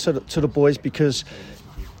to the boys, because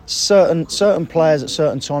certain players at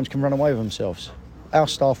certain times can run away with themselves. Our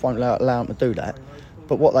staff won't allow them to do that.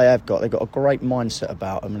 But what they've got a great mindset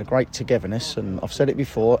about them and a great togetherness. And I've said it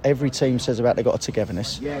before, every team says about they've got a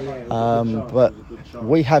togetherness. But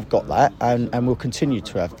we have got that, and we'll continue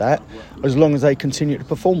to have that as long as they continue to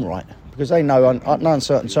perform right. Because they know on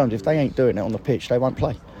uncertain terms, if they ain't doing it on the pitch, they won't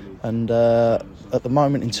play. And at the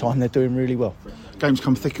moment in time, they're doing really well. Games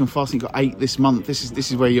come thick and fast. You've got 8 this month. This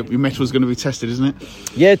is where your mettle is going to be tested, isn't it?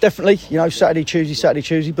 Yeah, definitely. You know, Saturday,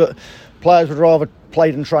 Tuesday. But players would rather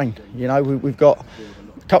play than train. You know, we've got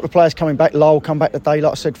a couple of players coming back. Lowell come back today.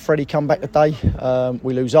 Like I said, Freddie come back today.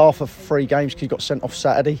 We lose Arthur for 3 games because he got sent off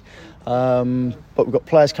Saturday. But we've got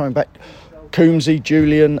players coming back. Coombsy,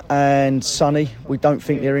 Julian and Sonny, we don't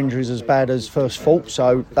think their injury is as bad as first thought,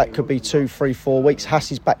 so that could be 2, 3, 4 weeks.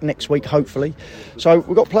 Hass is back next week, hopefully. So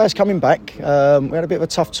we've got players coming back. We had a bit of a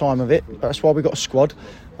tough time of it, but that's why we got a squad.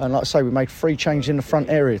 And like I say, we made 3 changes in the front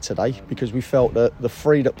area today because we felt that the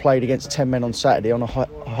 3 that played against 10 men on Saturday on a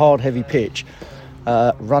hard, heavy pitch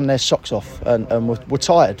run their socks off and were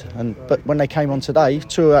tired. But when they came on today,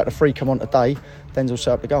 2 out of 3 come on today, Denzel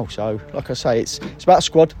set up the goal. So, like I say, it's about a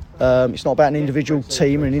squad. It's not about an individual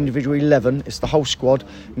team, an individual 11. It's the whole squad,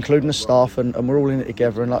 including the staff, and we're all in it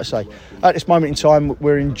together. And like I say, at this moment in time,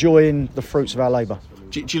 we're enjoying the fruits of our labour.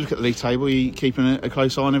 Do you look at the league table? Are you keeping a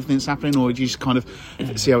close eye on everything that's happening, or do you just kind of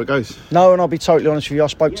see how it goes? No, and I'll be totally honest with you. I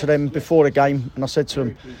spoke to them before the game, and I said to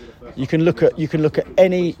them, you can look at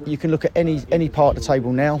any part of the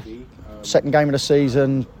table now. Second game of the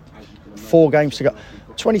season, 4 games to go.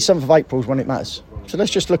 27th of April is when it matters. So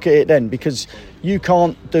let's just look at it then, because you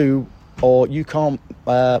can't do or you can't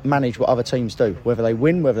manage what other teams do, whether they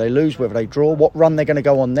win, whether they lose, whether they draw, what run they're going to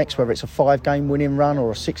go on next, whether it's a 5-game winning run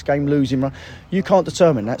or a 6-game losing run. You can't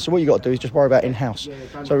determine that. So what you got to do is just worry about in-house.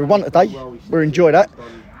 So we won today. We enjoy that.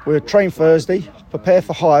 We'll train Thursday, prepare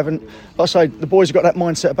for Hive, and like I say, the boys have got that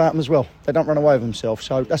mindset about them as well. They don't run away with themselves,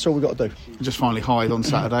 so that's all we've got to do. Just finally, Hive on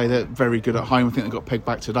Saturday. They're very good at home. I think they got pegged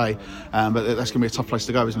back today, but that's going to be a tough place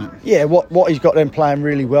to go, isn't it? Yeah, what he's got them playing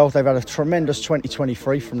really well. They've had a tremendous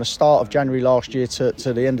 2023 from the start of January last year to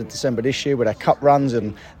the end of December this year, with their cup runs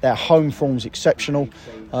and their home form's exceptional.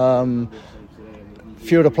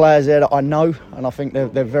 Few of the players there that I know, and I think they're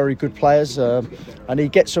very good players, and he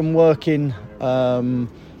gets them working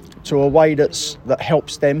to a way that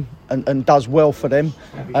helps them and does well for them,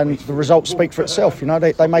 and the results speak for itself. You know,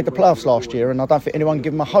 they made the playoffs last year, and I don't think anyone can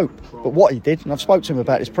give him a hope. But what he did, and I've spoken to him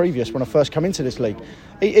about this previous when I first come into this league,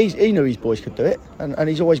 he knew his boys could do it, and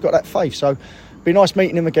he's always got that faith. So it'd be nice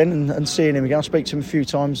meeting him again and seeing him again. I speak to him a few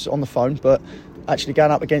times on the phone, but actually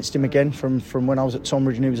going up against him again from when I was at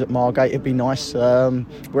Tonbridge and he was at Margate, it'd be nice. We'll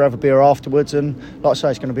have a beer afterwards, and like I say,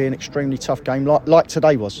 it's going to be an extremely tough game, like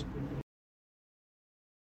today was.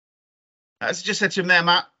 As I just said to him there,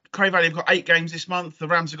 Matt, Cray Valley have got 8 games this month. The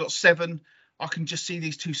Rams have got 7. I can just see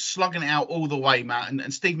these two slugging it out all the way, Matt.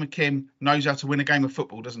 And Steve McKim knows how to win a game of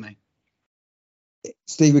football, doesn't he?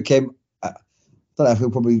 Steve McKim, I don't know if he'll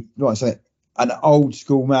probably right say it, an old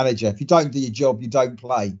school manager. If you don't do your job, you don't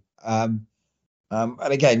play. And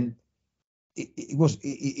again,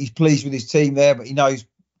 he's pleased with his team there, but he knows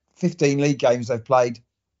 15 league games they've played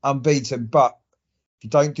unbeaten. But if you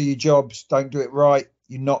don't do your jobs, don't do it right,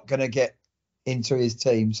 you're not going to get into his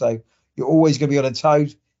team. So you're always going to be on a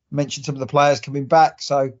toes. Mentioned some of the players coming back.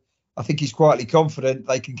 So I think he's quietly confident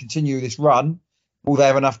they can continue this run. Will they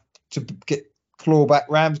have enough to claw back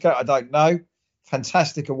Ramsgate? I don't know.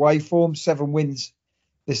 Fantastic away form, 7 wins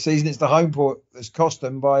this season. It's the home port that's cost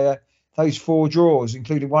them by those 4 draws,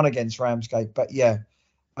 including one against Ramsgate. But yeah,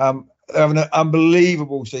 they're having an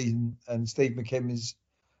unbelievable season, and Steve McKim is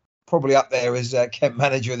probably up there as Kent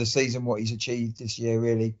manager of the season, what he's achieved this year,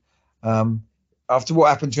 really. After what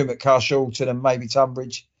happened to him at Carshalton and maybe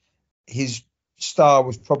Tunbridge, his star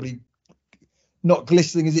was probably not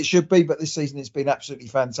glistening as it should be, but this season it's been absolutely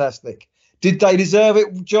fantastic. Did they deserve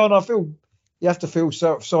it, John? I feel you have to feel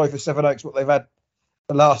sorry for Sevenoaks, what they've had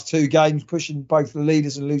the last 2 games, pushing both the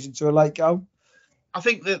leaders and losing to a late goal. I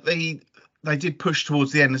think that they did push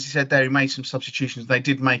towards the end. As he said there, he made some substitutions. They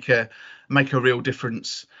did make a real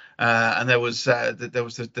difference. And there was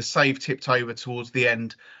the save tipped over towards the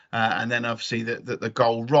end, and then obviously the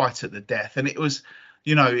goal right at the death. And it was,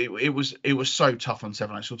 you know, it was so tough on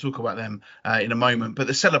Sevenoaks. We'll talk about them in a moment. But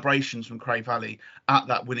the celebrations from Cray Valley at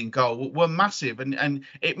that winning goal were massive, and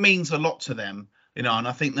it means a lot to them. You know, and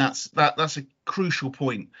I think that's a crucial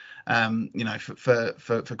point. You know,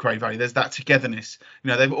 for Cray Valley, there's that togetherness. You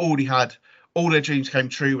know, they've already had all their dreams came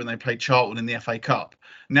true when they played Charlton in the FA Cup.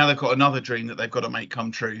 Now they've got another dream that they've got to make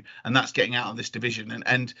come true, and that's getting out of this division.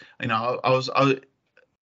 And you know,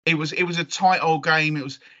 it was a tight old game. It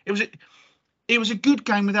was a good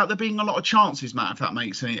game without there being a lot of chances, Matt, if that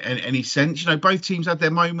makes any sense. You know, both teams had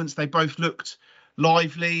their moments. They both looked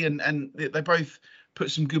lively, and they both put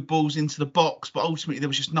some good balls into the box, but ultimately there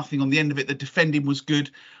was just nothing on the end of it. The defending was good.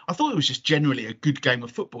 I thought it was just generally a good game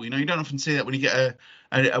of football. You know, you don't often see that when you get a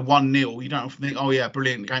 1-0. You don't often think, oh yeah,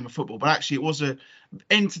 brilliant game of football. But actually it was a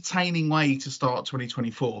entertaining way to start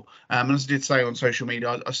 2024. And as I did say on social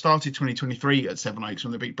media, I started 2023 at Sevenoaks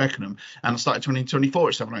when they beat Beckenham, and I started 2024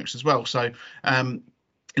 at Sevenoaks as well. So, you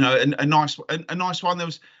know, a nice one. There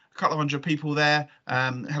was a couple of hundred people there.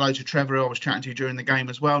 Hello to Trevor, who I was chatting to during the game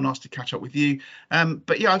as well. Nice to catch up with you.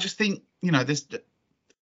 But yeah, I just think, you know, there's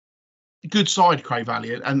good side, Cray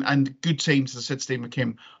Valley, and good teams, as I said, Steve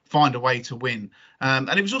McKim, find a way to win. And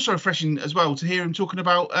it was also refreshing as well to hear him talking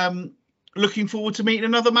about looking forward to meeting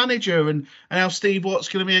another manager and how Steve Watt's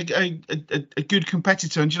going to be a good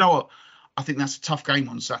competitor. And you know what? I think that's a tough game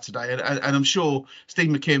on Saturday. And I'm sure Steve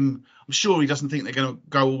McKim, I'm sure he doesn't think they're going to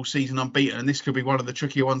go all season unbeaten. And this could be one of the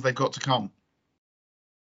trickier ones they've got to come.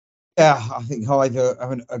 Yeah, I think Hythe are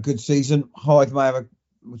having a good season. Hythe may have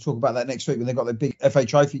we'll talk about that next week when they've got their big FA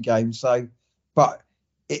Trophy game. So, but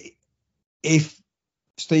if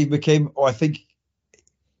Steve McKim, or I think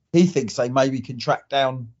he thinks they maybe can track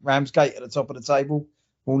down Ramsgate at the top of the table,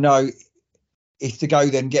 we'll know if to go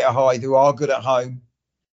then get a Hythe who are good at home.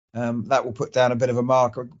 That will put down a bit of a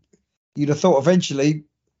marker. You'd have thought eventually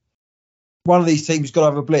one of these teams got to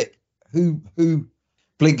have a blip. Who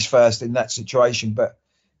blinks first in that situation? But,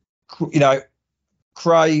 you know,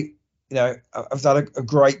 Cray, you know, have done a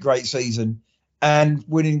great season, and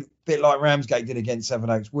winning a bit like Ramsgate did against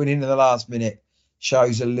Sevenoaks, winning in the last minute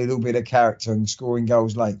shows a little bit of character and scoring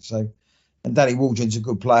goals late. So, and Danny Waldron's a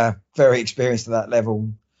good player, very experienced at that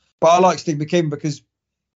level. But I like Steve McKim because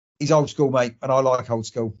he's old school, mate, and I like old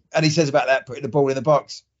school. And he says about that, putting the ball in the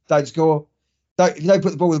box. Don't score. If you don't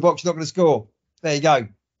put the ball in the box, you're not going to score. There you go.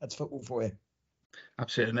 That's football for you.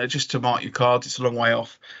 Absolutely. No, just to mark your cards, it's a long way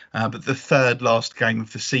off. But the third last game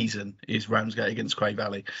of the season is Ramsgate against Cray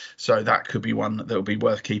Valley. So that could be one that will be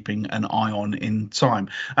worth keeping an eye on in time.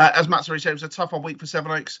 As Matt's already said, it was a tough week for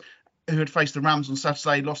Sevenoaks, who had faced the Rams on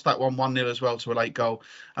Saturday, lost that 1-0 as well to a late goal.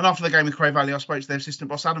 And after the game with Cray Valley, I spoke to their assistant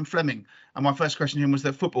boss, Adam Fleming. And my first question to him was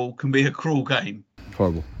that football can be a cruel game.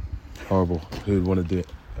 Horrible. Horrible. Who would want to do it?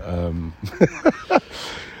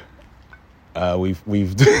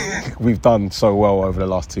 We've done so well over the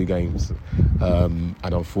last 2 games, and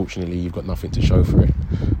unfortunately you've got nothing to show for it.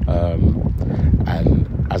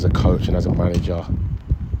 And as a coach and as a manager,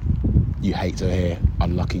 you hate to hear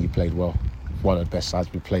unlucky you played well. One of the best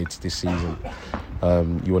sides we played this season.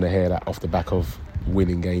 You want to hear that off the back of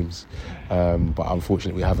winning games, but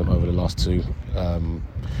unfortunately we haven't over the last 2.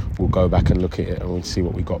 We'll go back and look at it and we'll see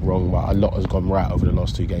what we got wrong, but a lot has gone right over the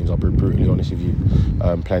last 2 games. I'll be brutally honest with you.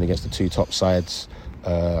 Playing against the 2 top sides,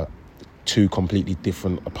 2 completely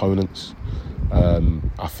different opponents.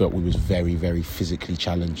 I felt we was very, very physically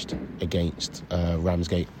challenged against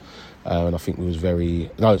Ramsgate. And I think we was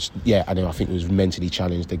I think we was mentally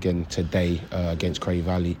challenged again today against Cray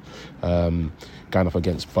Valley. Going up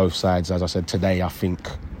against both sides, as I said today, I think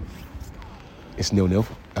it's 0-0.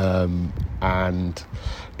 And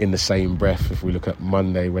in the same breath, if we look at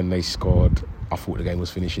Monday when they scored, I thought the game was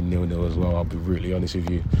finishing 0-0 as well. I'll be brutally honest with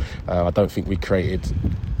you. I don't think we created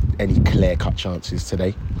any clear-cut chances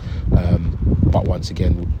today. But once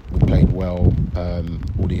again, we played well.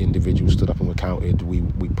 All the individuals stood up and were counted. We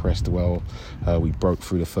pressed well. We broke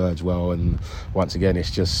through the thirds well. And once again,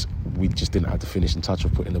 we just didn't have the finishing touch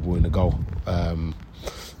of putting the ball in the goal.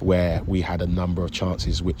 Where we had a number of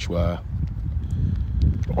chances which were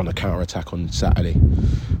on a counter-attack on Saturday.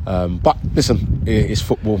 But listen, it's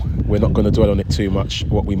football. We're not going to dwell on it too much.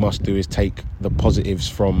 What we must do is take the positives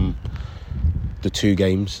from the 2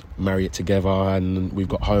 games, marry it together, and we've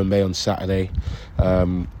got home bay on Saturday.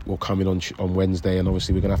 We'll come in on Wednesday, and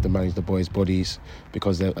obviously we're going to have to manage the boys' bodies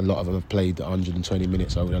because a lot of them have played 120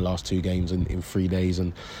 minutes over the last 2 games in 3 days,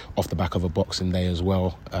 and off the back of a Boxing Day as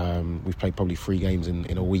well. We've played probably 3 games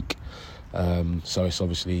in a week, so it's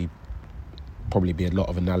obviously probably be a lot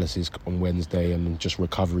of analysis on Wednesday and just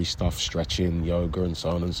recovery stuff, stretching, yoga and so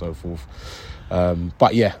on and so forth.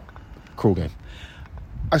 But yeah, cruel game.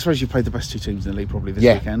 I suppose you played the best 2 teams in the league probably this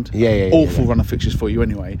weekend. Awful run of fixtures for you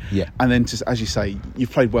anyway. Yeah. And then, as you say,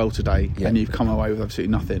 you've played well today and you've come away with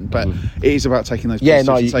absolutely nothing. But it is about taking those positives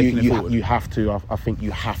and taking it forward. You have to. I think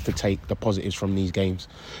you have to take the positives from these games.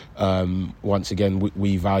 Once again,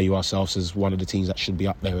 we value ourselves as one of the teams that should be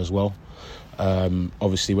up there as well.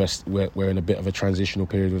 Obviously, we're in a bit of a transitional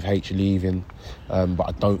period with H leaving, but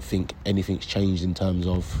I don't think anything's changed in terms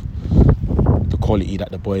of the quality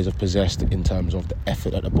that the boys have possessed, in terms of the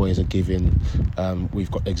effort that the boys are giving. We've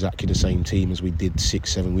got exactly the same team as we did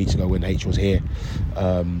 6-7 weeks ago when H was here.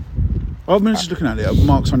 I've been just looking at it.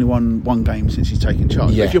 Mark's only won 1 game since he's taken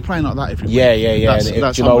charge. Yeah. If you're playing like that every week,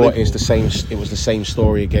 that's you know what? It's the same. It was the same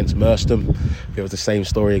story against Merstham. It was the same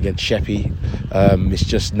story against Sheppey. It's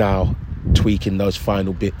just now tweaking those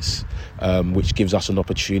final bits, which gives us an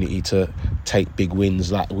opportunity to take big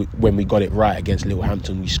wins. Like when we got it right against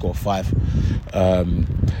Littlehampton, we scored 5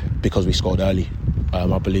 because we scored early.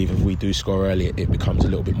 I believe if we do score early, it becomes a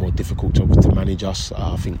little bit more difficult to manage us.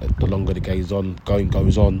 I think that the longer the game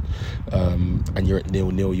goes on, and you're at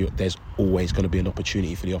 0-0, there's always going to be an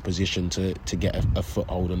opportunity for the opposition to get a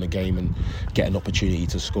foothold on the game and get an opportunity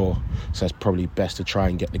to score. So it's probably best to try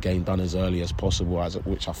and get the game done as early as possible,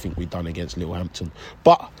 which I think we've done against Littlehampton.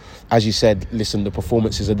 But as you said, listen, the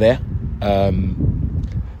performances are there.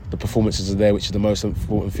 The performances are there, which is the most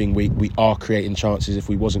important thing. We are creating chances. If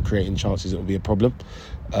we wasn't creating chances, it would be a problem.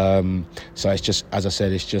 So it's just, as I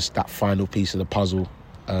said, it's just that final piece of the puzzle,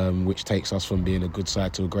 which takes us from being a good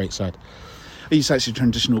side to a great side. You say it's a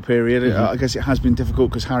transitional period. I guess it has been difficult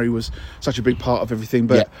because Harry was such a big part of everything.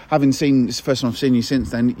 But having seen, it's the first time I've seen you since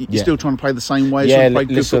then, you're still trying to play the same way.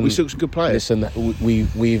 We still got some good players. Listen,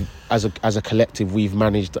 we as a collective, we've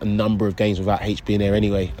managed a number of games without H being there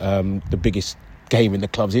anyway. The biggest game in the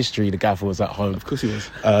club's history, the gaffer was at home. Of course he was.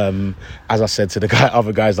 As I said to the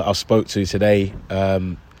other guys that I've spoke to today,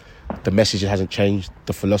 the message hasn't changed,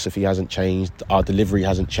 the philosophy hasn't changed, our delivery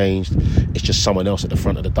hasn't changed. It's just someone else at the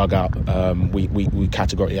front of the dugout. We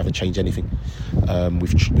categorically haven't changed anything.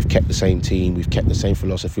 We've kept the same team, we've kept the same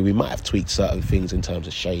philosophy. We might have tweaked certain things in terms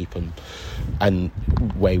of shape and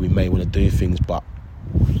way we may want to do things, but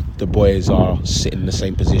the boys are sitting in the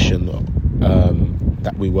same position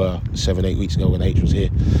that we were 7-8 weeks ago when H was here.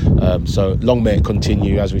 So long may it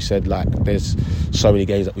continue. As we said, like there's so many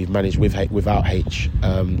games that we've managed without H.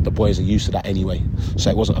 The boys are used to that anyway. So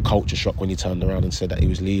it wasn't a culture shock when he turned around and said that he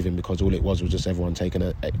was leaving, because all it was just everyone taking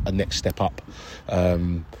a next step up.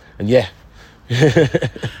 And yeah.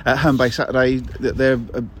 At home bay Saturday, they're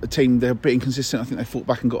a team, they're a bit inconsistent. I think they fought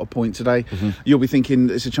back and got a point today. You'll be thinking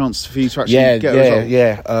it's a chance for you to actually get a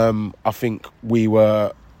result. I think we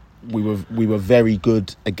were we were very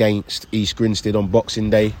good against East Grinstead on Boxing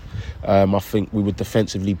Day. I think we were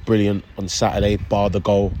defensively brilliant on Saturday, bar the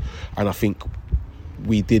goal, and I think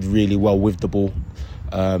we did really well with the ball.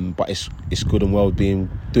 But it's good and well doing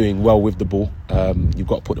well with the ball. You've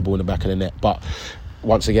got to put the ball in the back of the net. But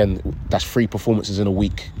once again, that's 3 performances in a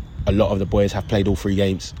week. A lot of the boys have played all 3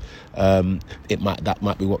 games. That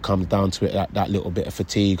might be what comes down to it. That little bit of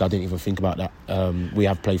fatigue. I didn't even think about that. We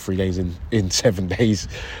have played 3 games in 7 days.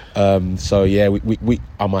 So yeah,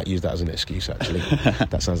 I might use that as an excuse. Actually,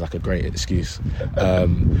 that sounds like a great excuse.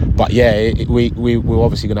 But yeah, we're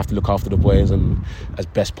obviously going to have to look after the boys and, as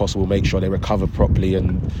best possible, make sure they recover properly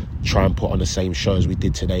and try and put on the same show as we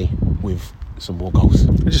did today with some more goals.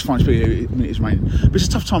 I just find it's raining. But it's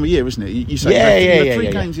a tough time of year, isn't it? You say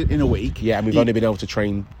 3 games in a week. Yeah, and we've only been able to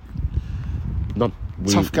train.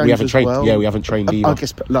 Tough games we haven't as trained. well. Yeah, we haven't trained either. I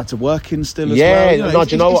guess lads are working still as well. Yeah, no,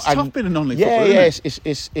 do you know what? It's tough being a non-league footballer. Yeah,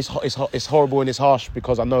 it's horrible and it's harsh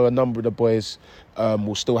because I know a number of the boys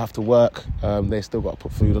will still have to work. They still got to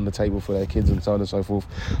put food on the table for their kids and so on and so forth.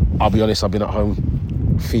 I'll be honest, I've been at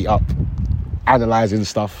home, feet up, analysing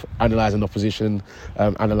stuff, analysing opposition,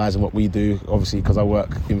 analysing what we do, obviously because I work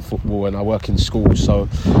in football and I work in schools, so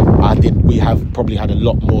we have probably had a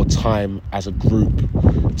lot more time as a group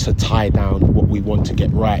to tie down what we want to get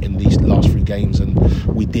right in these last 3 games, and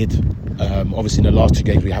we did. Obviously in the last 2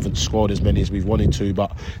 games we haven't scored as many as we've wanted to,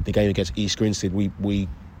 but the game against East Grinstead we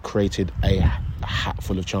created a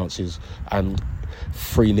hatful of chances, and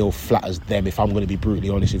 3-0 flatters them. If I'm going to be brutally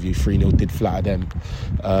honest with you, 3-0 did flatter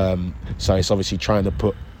them. So it's obviously trying to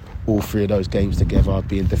put all 3 of those games together,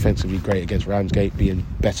 being defensively great against Ramsgate, being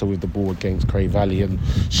better with the ball against Cray Valley, and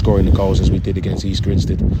scoring the goals as we did against East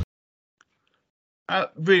Grinstead.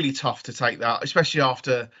 Really tough to take that, especially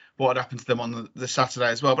after what had happened to them on the Saturday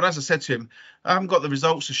as well. But as I said to him, I haven't got the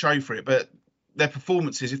results to show for it, but their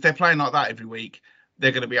performances, if they're playing like that every week,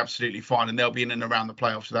 they're going to be absolutely fine, and they'll be in and around the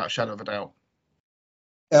playoffs without a shadow of a doubt.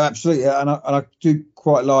 Yeah, absolutely. And I do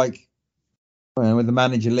quite like with the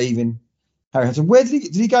manager leaving, Harry Hudson. Where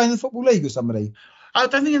did he go in the Football League with somebody? I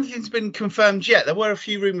don't think anything's been confirmed yet. There were a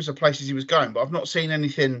few rumours of places he was going, but I've not seen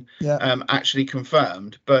anything actually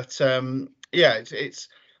confirmed. But it's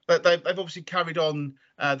but they've obviously carried on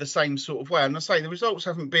the same sort of way. And I say the results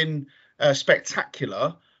haven't been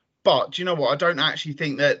spectacular, but do you know what? I don't actually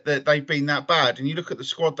think that they've been that bad. And you look at the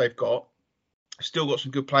squad they've got. Still got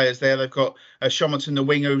some good players there. They've got Shomerton, the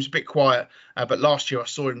winger, who's a bit quiet, but last year I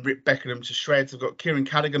saw him rip Beckenham to shreds. They've got Kieran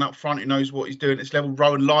Cadigan up front, who knows what he's doing at this level.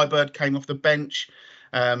 Rowan Liebird came off the bench.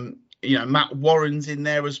 Matt Warren's in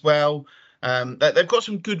there as well. They've got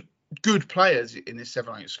some good players in this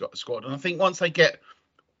 7-8 squad, and I think once they get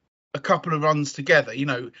a couple of runs together,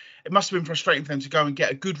 it must have been frustrating for them to go and get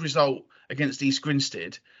a good result against East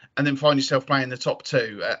Grinstead and then find yourself playing the top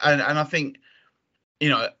 2. And I think.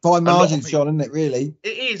 Fine margins, John, isn't it? Really, it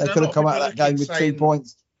is. They could have come out of that game with 2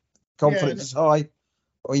 points, confidence is high,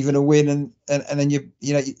 or even a win, and then you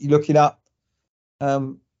look it up,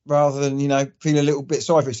 rather than feel a little bit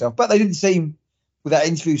sorry for yourself. But they didn't seem, with that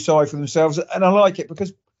interview, sorry for themselves, and I like it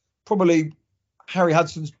because probably Harry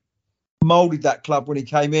Hudson's moulded that club when he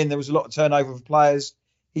came in. There was a lot of turnover of players.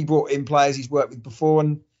 He brought in players he's worked with before,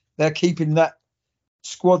 and they're keeping that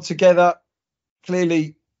squad together.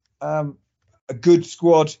 Clearly. A good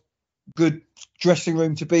squad, good dressing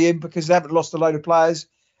room to be in, because they haven't lost a load of players,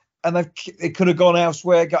 and they could have gone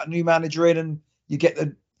elsewhere, got a new manager in, and you get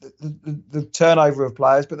the turnover of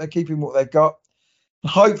players, but they're keeping what they've got.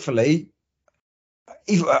 Hopefully,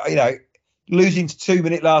 losing to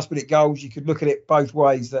 2-minute last-minute goals, you could look at it both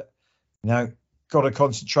ways. That got to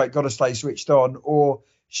concentrate, got to stay switched on, or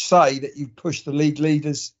say that you've pushed the league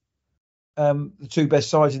leaders, the 2 best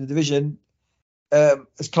sides in the division.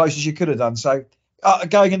 As close as you could have done. So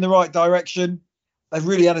going in the right direction. They've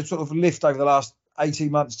really had a sort of lift over the last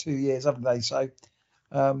 18 months, 2 years, haven't they? So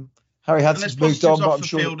Harry Hudson's moved on, but I'm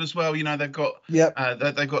sure field as well. They've got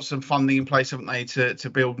they've got some funding in place, haven't they, to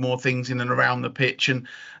build more things in and around the pitch, and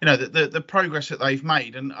the progress that they've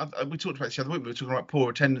made. And we talked about this the other week. We were talking about poor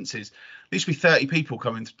attendances. There used to be 30 people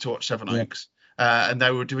coming to watch Seven Oaks, and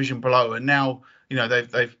they were a division below. And now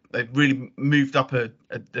they've really moved up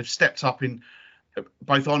they've stepped up in.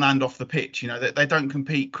 Both on and off the pitch, they don't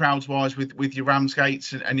compete crowds wise with your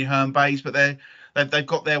Ramsgates and your Herne Bays, but they've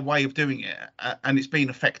got their way of doing it, and it's been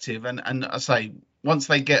effective. And I say once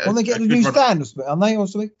they get, they get a new stand, aren't they, or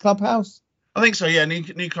something? Clubhouse. I think so. Yeah,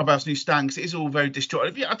 new clubhouse, new stand. Because it is all very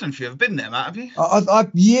disjointed. I don't know if you've ever been there, Matt. Have you? I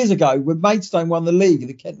years ago when Maidstone won the league,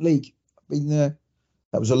 the Kent League. I've been there.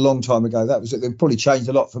 That was a long time ago. That was it. They've probably changed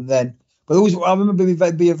a lot from then. But I remember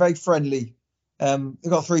being very friendly. They've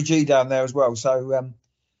got 3G down there as well, so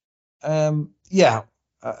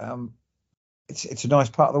it's a nice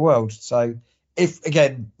part of the world. So if,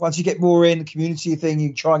 again, once you get more in the community thing,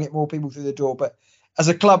 you try and get more people through the door. But as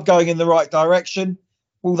a club going in the right direction,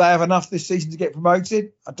 will they have enough this season to get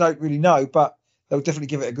promoted? I don't really know, but they'll definitely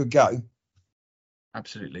give it a good go.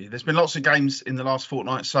 Absolutely. There's been lots of games in the last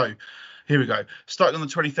fortnight, so here we go. Starting on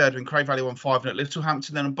the 23rd, when Cray Valley won 5-0 at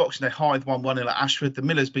Littlehampton, then on Boxing Day, Hythe won 1-0 at Ashford. The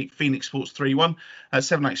Millers beat Phoenix Sports 3-1.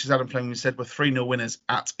 7H's Adam Fleming said were 3-0 winners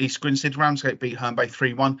at East Grinstead. Ramsgate beat Herne Bay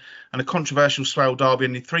 3-1. And a controversial Swale derby,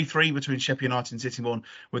 only 3-3 between Sheppey United and Sittingbourne,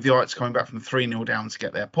 with the Ites coming back from 3-0 down to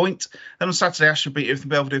get their point. Then on Saturday, Ashford beat Irvington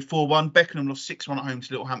Belvedere 4-1. Beckenham lost 6-1 at home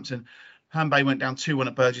to Littlehampton. Herne Bay went down 2-1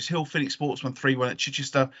 at Burgess Hill. Phoenix Sports won 3-1 at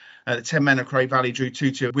Chichester. The 10 men of Cray Valley drew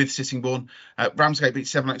 2-2 with Sittingbourne. Ramsgate beat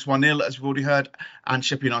 7X 1-0, as we've already heard. And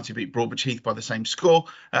Sheppey United beat Broadbridge Heath by the same score.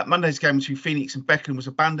 Monday's game between Phoenix and Beckenham was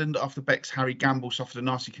abandoned after Beck's Harry Gamble suffered a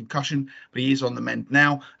nasty concussion, but he is on the mend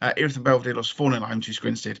now. Irvington Belvedere lost 4-0 at home to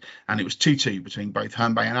Grinstead, and it was 2-2 between both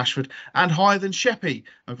Herne Bay and Ashford, and Hythe and Sheppey.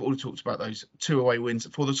 And we've already talked about those 2 away wins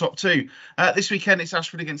for the top 2. This weekend, it's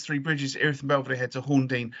Ashford against Three Bridges. Irvington Belvedere head to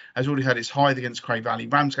Horndean. As already heard, it's Hythe against Cray Valley.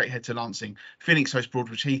 Ramsgate head to Lancing. Phoenix host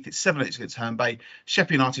Broadbridge Heath. It's 7X against Herne Bay.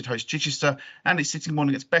 Sheppey United host Chichester, and it's Sittingbourne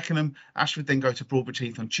against Beckenham. Ashford then go to Broadbridge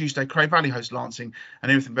Heath on Tuesday. Cray Valley host Lancing,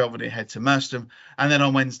 and Irvington Belvedere head to Merstham. And then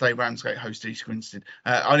on Wednesday, Ramsgate host East Grinstead.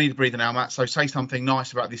 I need a breather now, Matt, so say something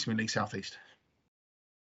nice about this League South East.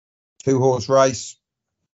 2-horse race.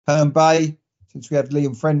 Herne Bay, since we had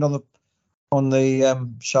Liam Friend on the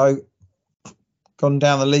show, gone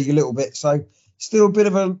down the league a little bit, so still a bit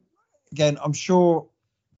of a, again,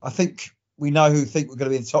 I think we know who think we're going to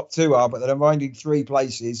be in the top 2 are, but the remaining 3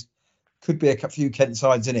 places could be a few Kent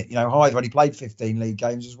sides in it. You know, Hythe only played 15 league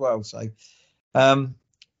games as well. So I'm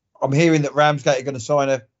hearing that Ramsgate are going to sign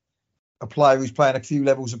a player who's playing a few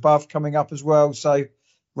levels above coming up as well. So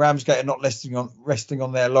Ramsgate are not resting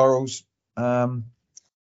on their laurels. I'm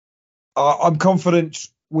confident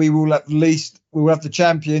we will have the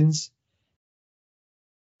champions.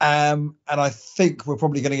 And I think we're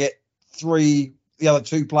probably going to get the other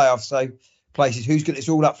 2 playoffs. So places, it's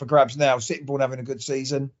all up for grabs now. Sittingbourne having a good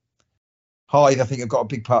season. Hythe, I think, have got a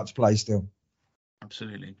big part to play still.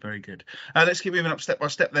 Absolutely. Very good. Let's keep moving up step by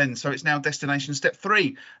step then. So it's now destination step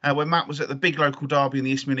 3, where Matt was at the big local derby in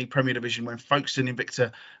the East League Premier Division when Folkestone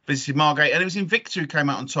Invicta visited Margate. And it was Invicta who came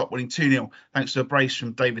out on top, winning 2-0 thanks to a brace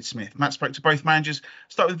from David Smith. Matt spoke to both managers.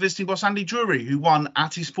 Start with visiting boss Andy Drury, who won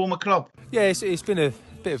at his former club. Yeah, it's been a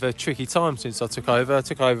bit of a tricky time since I took over. I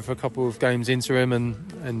took over for a couple of games interim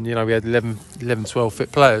and you know, we had 11, 12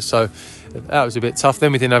 fit players, so that was a bit tough.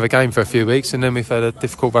 Then we didn't have a game for a few weeks, and then we've had a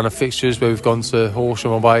difficult run of fixtures where we've gone to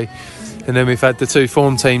Horsham away, and then we've had the 2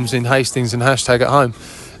 form teams in Hastings and Hashtag at home,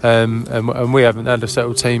 and we haven't had a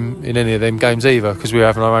settled team in any of them games either because we're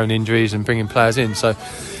having our own injuries and bringing players in, so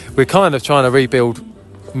we're kind of trying to rebuild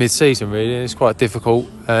mid-season really. It's quite difficult.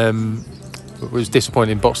 It was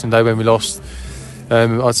disappointing Boxing Day when we lost.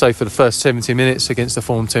 I'd say for the first 70 minutes against the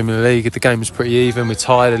form team in the league, the game was pretty even. We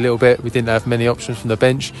tired a little bit. We didn't have many options from the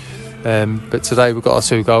bench. But today we've got our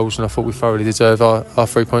 2 goals, and I thought we thoroughly deserved our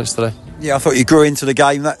 3 points today. Yeah, I thought you grew into the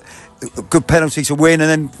game. That good penalty to win, and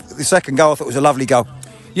then the second goal I thought was a lovely goal.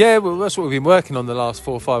 Yeah, well, that's what we've been working on the last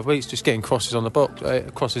 4 or 5 weeks, just getting crosses on the box,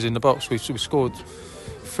 crosses in the box. We've scored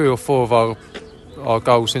 3 or 4 of our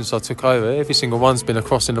goals since I took over. Every single one's been a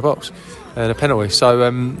cross in the box and a penalty, so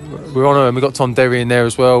we're on it. And we've got Tom Derry in there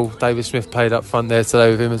as well. David Smith played up front there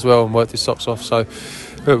today with him as well and worked his socks off, so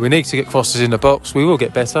we need to get crosses in the box. We will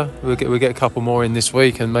get better. We'll get a couple more in this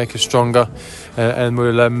week and make us stronger, and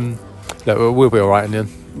we'll be all right in the end.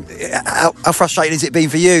 How frustrating has it been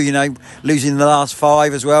for you, you know, losing the last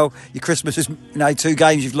 5 as well? Your Christmas is, 2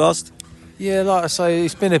 games you've lost. Yeah, like I say,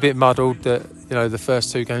 it's been a bit muddled that, you know, the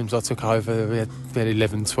first 2 games I took over, we had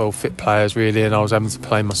 11, 12 fit players really, and I was having to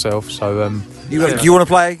play myself. So, do you want to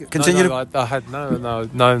play? Continue? No, I had no.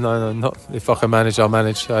 Not if I can manage, I'll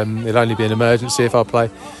manage. It'll only be an emergency if I play.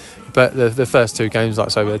 But the first 2 games, like I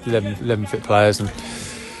say, we had 11 fit players, and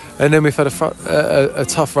then we've had a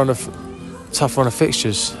tough run of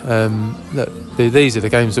fixtures. These are the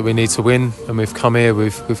games that we need to win, and we've come here.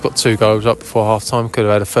 We've got 2 goals up before half time. Could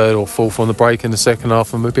have had a 3rd or 4th on the break in the second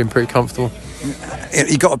half, and we've been pretty comfortable.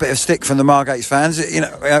 You got a bit of stick from the Margate fans. You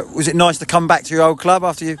know, was it nice to come back to your old club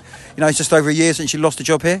after it's just over a year since you lost a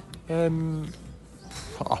job here? I'm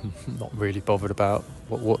not really bothered about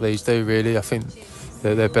what these do really. I think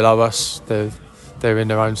they're below us. They're in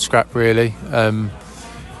their own scrap really.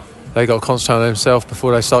 They got to concentrate on themselves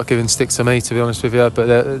before they start giving stick to me, to be honest with you. But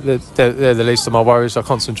they're the least of my worries. I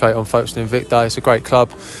concentrate on Folkestone Invicta. It's a great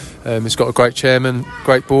club. It's got a great chairman,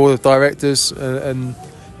 great board of directors, and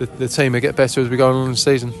the team will get better as we go on in the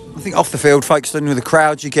season. I think off the field, Folkestone, with the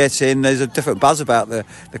crowds you get in, there's a different buzz about the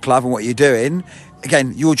club and what you're doing.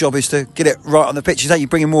 Again, your job is to get it right on the pitch. Is that you're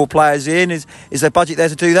bringing more players in? Is there budget there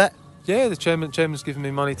to do that? Yeah, the chairman's given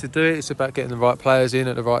me money to do it. It's about getting the right players in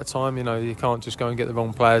at the right time. You know, you can't just go and get the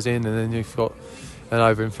wrong players in and then you've got an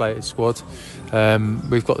overinflated squad.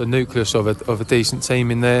 We've got the nucleus of a decent team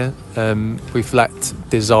in there. We've lacked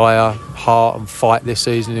desire, heart and fight this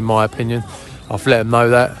season, in my opinion. I've let them know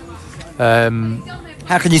that.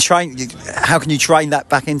 How can you train that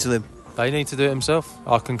back into them? They need to do it themselves.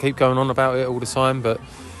 I can keep going on about it all the time, but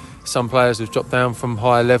some players have dropped down from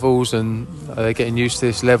higher levels, and are they getting used to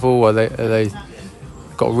this level? Are they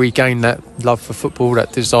got to regain that love for football,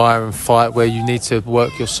 that desire and fight where you need to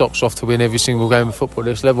work your socks off to win every single game of football at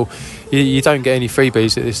this level? You don't get any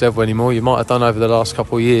freebies at this level anymore. You might have done over the last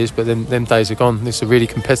couple of years, but then them days are gone. It's a really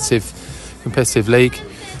competitive league,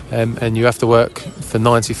 and you have to work for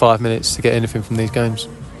 95 minutes to get anything from these games.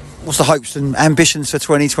 What's the hopes and ambitions for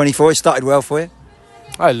 2024? It started well for you.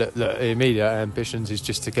 Look, immediate ambitions is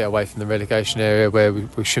just to get away from the relegation area where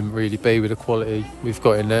we shouldn't really be with the quality we've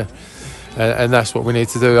got in there. And that's what we need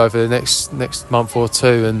to do over the next month or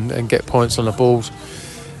two, and get points on the board,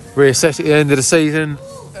 reassess at the end of the season,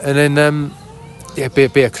 and then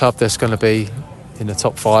be a club that's going to be in the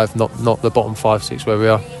top 5, not the bottom 5, 6 where we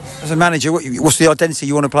are. As a manager, what's the identity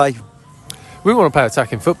you want to play? We want to play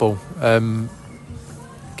attacking football,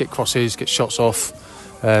 get crosses, get shots off,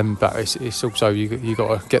 but it's also you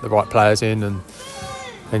got to get the right players in and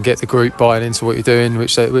get the group buying into what you're doing,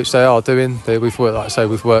 which they are doing. We've worked, like I say,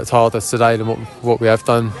 we've worked harder today than what we have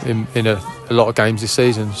done in a lot of games this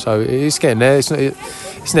season. So it's getting there.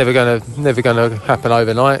 It's never going to happen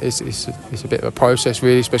overnight. It's a bit of a process,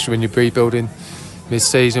 really, especially when you're rebuilding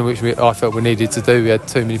mid-season, which I felt we needed to do. We had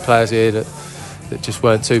too many players here that just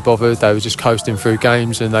weren't too bothered. They were just coasting through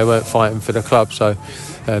games and they weren't fighting for the club. So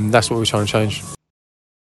that's what we're trying to change.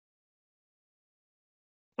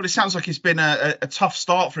 Well, it sounds like it's been a tough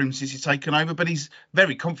start for him since he's taken over, but he's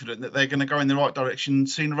very confident that they're going to go in the right direction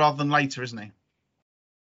sooner rather than later, isn't he?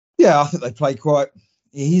 Yeah, I think they play quite.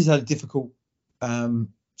 He's had a difficult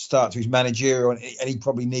start to his managerial, and he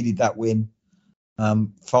probably needed that win.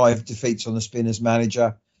 5 defeats on the spin as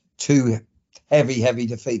manager, 2 heavy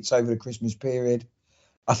defeats over the Christmas period.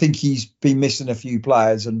 I think he's been missing a few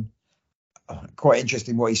players, and quite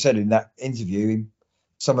interesting what he said in that interview.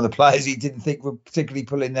 Some of the players he didn't think were particularly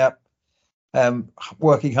pulling out,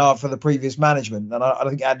 working hard for the previous management. And I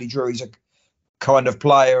think Andy Drury's a kind of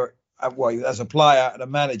player, well, as a player and a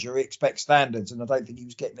manager, he expects standards, and I don't think he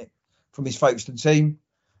was getting it from his Folkestone team.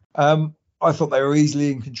 I thought they were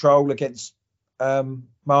easily in control against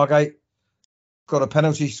Margate. Got a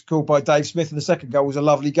penalty scored by Dave Smith, and the second goal was a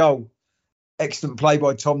lovely goal. Excellent play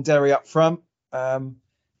by Tom Derry up front.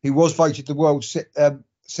 He was voted the world's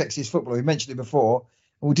sexiest footballer. We mentioned it before.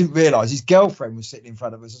 And we didn't realise his girlfriend was sitting in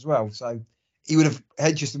front of us as well. So he would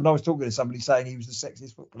have just when I was talking to somebody saying he was the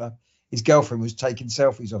sexiest footballer, his girlfriend was taking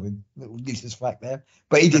selfies of him. Little useless fact there.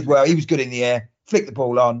 But he did well. He was good in the air, flicked the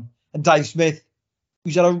ball on. And Dave Smith,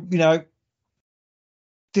 who's had a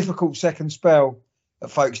difficult second spell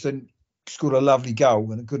at Folkestone, scored a lovely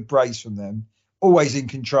goal and a good brace from them. Always in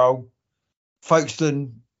control.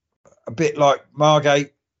 Folkestone, a bit like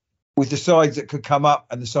Margate, with the sides that could come up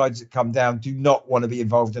and the sides that come down, do not want to be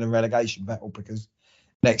involved in a relegation battle, because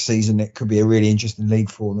next season it could be a really interesting league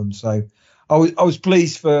for them. So I was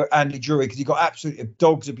pleased for Andy Drury, because he got absolutely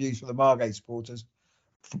dog's abuse from the Margate supporters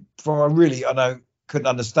for couldn't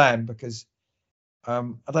understand, because I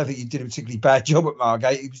don't think he did a particularly bad job at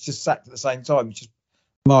Margate. He was just sacked at the same time. It's just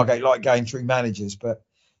Margate like going through managers. But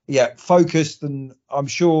yeah, focused, and I'm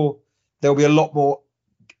sure there'll be a lot more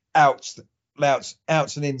outs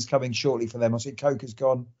and ins coming shortly for them. I see Coker's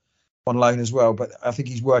gone on loan as well, but I think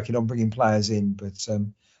he's working on bringing players in. But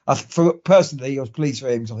personally, I was pleased for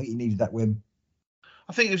him, because I think he needed that win.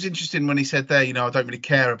 I think it was interesting when he said there, I don't really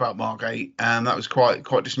care about Margate, and that was quite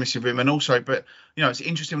dismissive of him. And also, but it's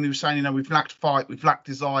interesting when he was saying, we've lacked fight, we've lacked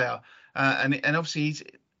desire, and obviously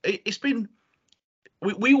it's been.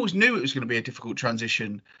 We always knew it was going to be a difficult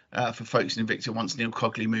transition for Folkestone Invicta once Neil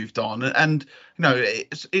Cogley moved on, and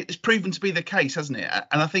it's proven to be the case, hasn't it?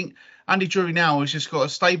 And I think Andy Drury now has just got to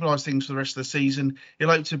stabilise things for the rest of the season. He'll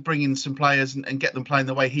hope to bring in some players and get them playing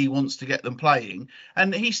the way he wants to get them playing.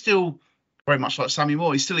 And he's still very much like Sammy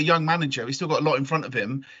Moore. He's still a young manager. He's still got a lot in front of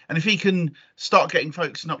him. And if he can start getting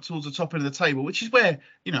Folkestone up towards the top end of the table, which is where,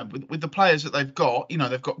 with the players that they've got,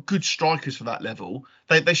 they've got good strikers for that level.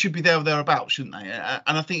 They should be there or thereabouts, shouldn't they?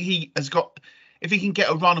 And I think he has got, if he can get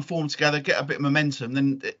a run of form together, get a bit of momentum,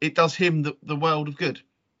 then it does him the world of good.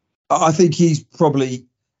 I think he's probably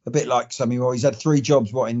a bit like Samuel. He's had 3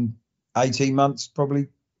 jobs, in 18 months, probably,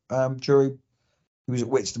 Drury. He was at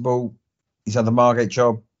Whitstable. He's had the Margate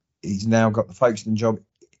job. He's now got the Folkestone job.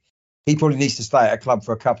 He probably needs to stay at a club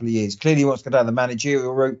for a couple of years. Clearly he wants to go down the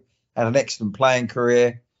managerial route, had an excellent playing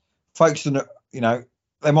career. Folkestone,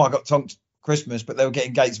 they might have got tonked Christmas, but they were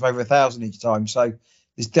getting gates of over 1,000 each time. So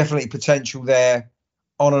there's definitely potential there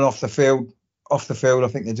on and off the field. Off the field, I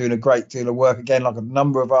think they're doing a great deal of work, again, like a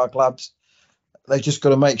number of our clubs. They've just got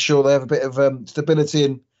to make sure they have a bit of stability.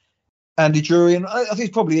 And Andy Drury, and I think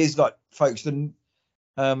it probably is like Folkestone,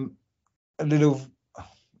 a little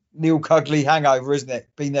Neil Cugley hangover, isn't it?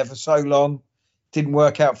 Been there for so long, didn't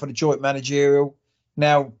work out for the joint managerial.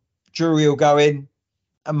 Now Drury will go in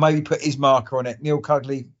and maybe put his marker on it. Neil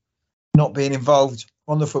Cugley not being involved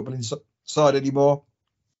on the footballing side anymore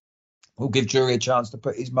will give Drury a chance to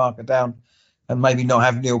put his marker down and maybe not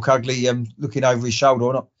have Neil Cugley looking over his shoulder,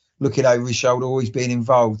 or not looking over his shoulder, always being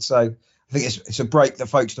involved. So I think it's a break that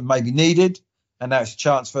Folkestone maybe needed, and now it's a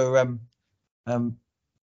chance for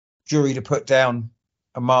Drury to put down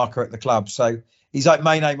a marker at the club. So his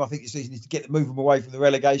main aim, I think, this season is to move them away from the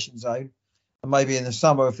relegation zone, and maybe in the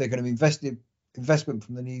summer, if they're going to be investment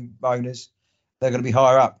from the new owners, they're going to be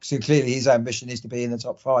higher up. So clearly his ambition is to be in the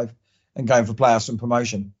top 5 and going for playoffs and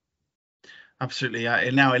promotion. Absolutely.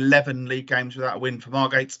 Now 11 league games without a win for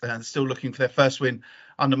Margate. Still looking for their first win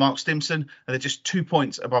under Mark Stimson. And they're just 2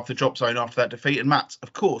 points above the drop zone after that defeat. And Matt,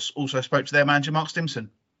 of course, also spoke to their manager, Mark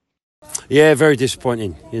Stimson. Yeah, very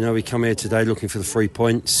disappointing. We come here today looking for the 3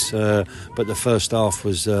 points, but the first half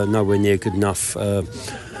was nowhere near good enough.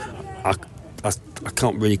 I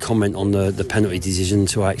can't really comment on the penalty decision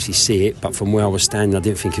until I actually see it, but from where I was standing, I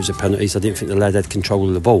didn't think it was a penalty. I didn't think the lad had control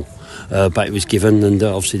of the ball, but it was given, and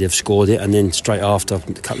obviously they've scored it, and then straight after, a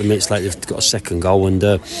couple of minutes later, they've got a second goal, and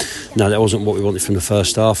no, that wasn't what we wanted from the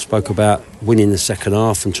first half. Spoke about winning the second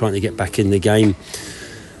half and trying to get back in the game.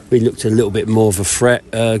 We looked a little bit more of a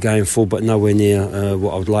threat going forward, but nowhere near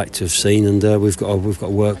what I would like to have seen, and we've got to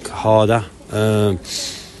work harder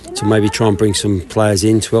to maybe try and bring some players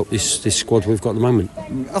in to help this squad we've got at the moment.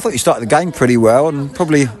 I thought you started the game pretty well, and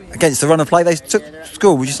probably against the run of play they took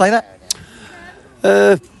score. Would you say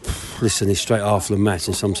that? Listen, it's straight after the match,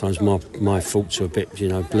 and sometimes my thoughts are a bit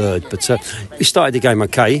blurred. But we started the game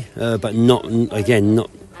okay, but not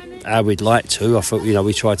how we'd like to. I thought,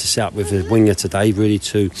 we tried to set up with a winger today, really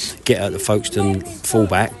to get at the Folkestone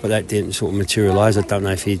fullback, but that didn't sort of materialise. I don't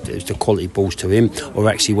know if it was the quality balls to him, or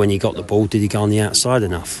actually when he got the ball, did he go on the outside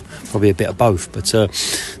enough? Probably a bit of both. But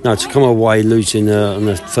no, to come away losing on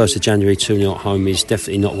the 1st of January 2-0 at home is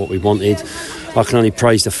definitely not what we wanted. I can only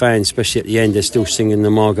praise the fans, especially at the end. They're still singing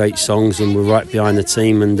the Margate songs, and we're right behind the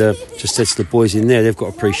team. And just said to the boys in there, they've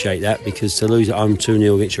got to appreciate that, because to lose at home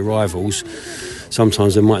 2-0 against your rivals,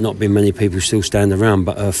 sometimes there might not be many people still stand around,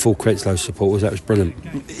 but full credit to those supporters. That was brilliant.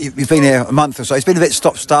 You've been here a month or so. It's been a bit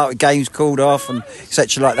stop-start with games called off and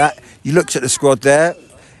etc. like that. You looked at the squad there.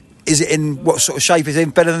 Is it in what sort of shape is it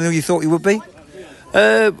in? Better than you thought you would be?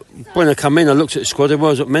 When I come in, I looked at the squad. There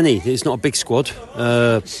wasn't many. It's not a big squad,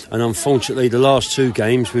 and unfortunately, the last 2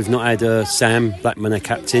 games we've not had Sam Blackman, a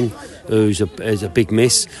captain, who's a big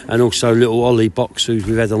miss, and also little Ollie Box, who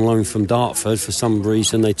we've had on loan from Dartford. For some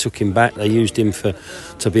reason, they took him back. They used him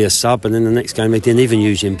to be a sub, and then the next game they didn't even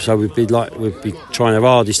use him. So we'd be trying our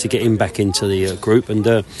hardest to get him back into the group. And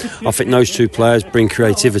I think those 2 players bring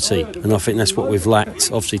creativity, and I think that's what we've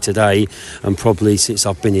lacked, obviously today, and probably since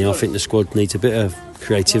I've been here. I think the squad needs a bit of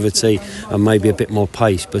creativity and maybe a bit more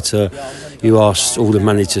pace. But you asked all the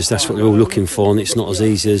managers, that's what they're all looking for, and it's not as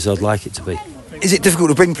easy as I'd like it to be. Is it difficult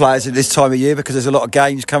to bring players at this time of year because there's a lot of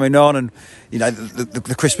games coming on, and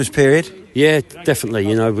the Christmas period? Yeah, definitely.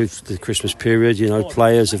 With the Christmas period,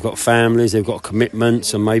 players have got families, they've got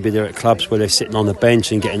commitments, and maybe they're at clubs where they're sitting on the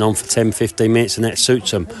bench and getting on for 10-15 minutes, and that suits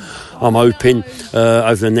them. I'm hoping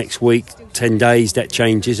over the next week, 10 days, that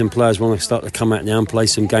changes, and players want to start to come out now and play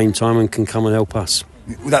some game time and can come and help us.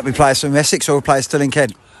 Would that be players from Essex or players still in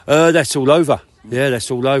Kent? That's all over. Yeah, that's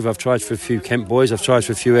all over. I've tried for a few Kent boys, I've tried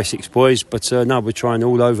for a few Essex boys, but no, we're trying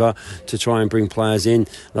all over to try and bring players in.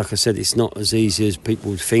 Like I said, it's not as easy as people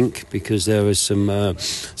would think, because there are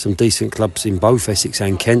some decent clubs in both Essex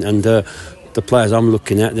and Kent, and the players I'm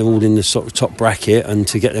looking at, they're all in the sort of top bracket, and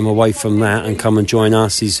to get them away from that and come and join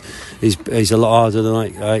us is a lot harder than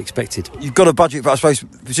I expected. You've got a budget, but I suppose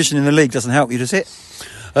position in the league doesn't help you, does it?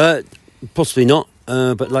 Possibly not.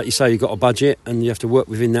 But like you say, you've got a budget and you have to work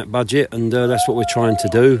within that budget, and that's what we're trying to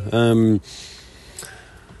do, and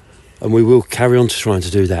we will carry on to trying to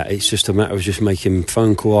do that. It's just a matter of just making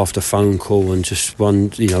phone call after phone call, and just one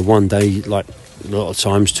day, like a lot of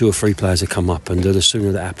times 2 or 3 players have come up, and the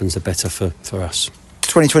sooner that happens the better for us.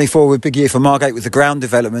 2024 was a big year for Margate with the ground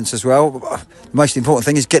developments as well. The most important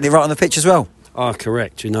thing is getting it right on the pitch as well.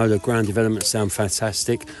 Correct. The ground developments sound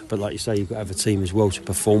fantastic, but like you say, you've got to have a team as well to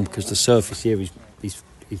perform, because the surface here is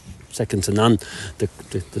second to none.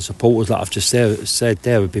 The supporters, like I've just said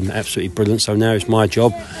there, have been absolutely brilliant. So now it's my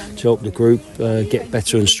job to help the group get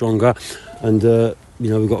better and stronger. And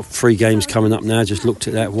we've got 3 games coming up now. Just looked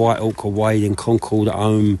at that: Whitehawk away, then Concord at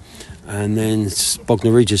home, and then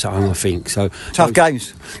Bognor Regis at home, I think. So tough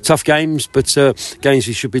games, but games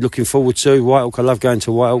we should be looking forward to. Whitehawk, I love going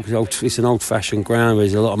to Whitehawk. It's an old-fashioned ground where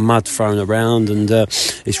there's a lot of mud thrown around, and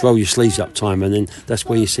it's roll your sleeves up time, and then that's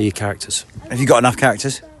where you see your characters. Have you got enough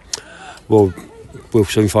characters? Well, we'll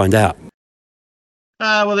soon find out.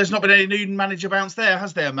 Well, there's not been any new manager bounce there,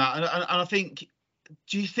 has there, Matt? And I think,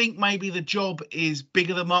 do you think maybe the job is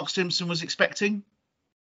bigger than Mark Stimson was expecting?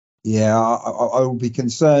 Yeah, I will be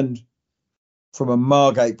concerned from a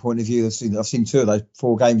Margate point of view. I've seen 2 of those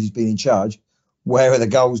 4 games he's been in charge. Where are the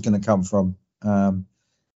goals going to come from?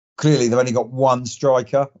 Clearly, they've only got 1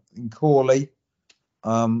 striker in Corley,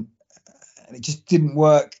 and it just didn't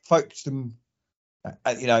work. Folkestone,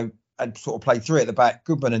 had sort of played 3 at the back,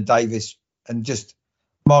 Goodman and Davis, and just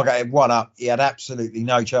Margate had 1 up. He had absolutely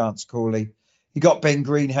no chance, Corley. He got Ben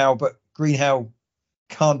Greenhow, but Greenhow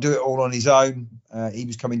can't do it all on his own. He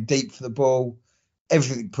was coming deep for the ball.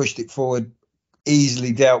 Everything pushed it forward,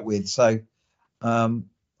 easily dealt with. So I'm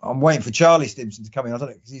waiting for Charlie Stimson to come in. I don't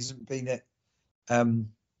know, because he hasn't been at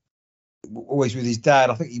always with his dad.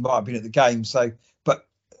 I think he might have been at the game. So, but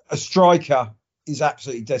a striker is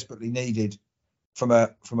absolutely desperately needed from a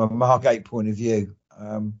Margate point of view.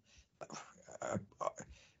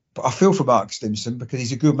 But I feel for Mark Stimson, because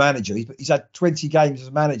he's a good manager. He's had 20 games as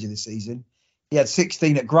a manager this season. He had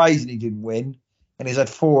 16 at Grays and he didn't win, and he's had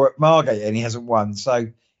 4 at Margate and he hasn't won. So,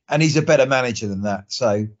 and he's a better manager than that.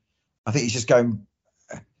 So I think he's just going.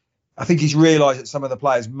 I think he's realised that some of the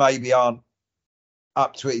players maybe aren't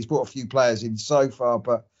up to it. He's brought a few players in so far,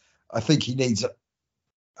 but I think he needs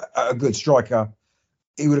a good striker.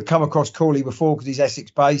 He would have come across Corley before because he's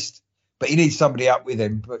Essex based, but he needs somebody up with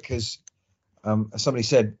him because, as somebody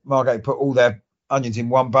said, Margate put all their onions in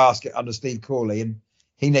one basket under Steve Corley, and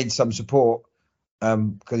he needs some support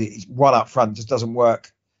because he's 1 up front just doesn't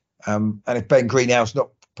work. And if Ben Greenhouse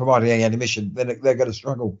not providing any admission, then they're going to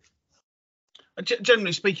struggle.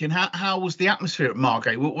 Generally speaking, how was the atmosphere at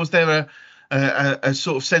Margate? Was there a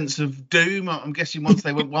sort of sense of doom? I'm guessing once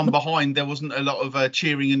they went 1 behind, there wasn't a lot of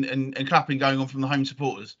cheering and clapping going on from the home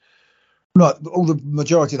supporters. No, all the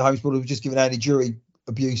majority of the home supporters were just giving Andy Jury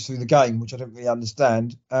abuse through the game, which I don't really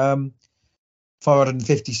understand.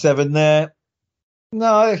 557 there.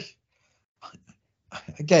 No,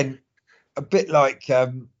 again, a bit like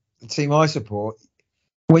the team I support.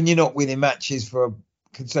 When you're not winning matches for a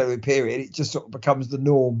considerable period, it just sort of becomes the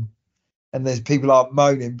norm, and there's people aren't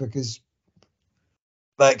moaning because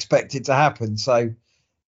they expect it to happen. So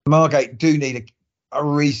Margate do need a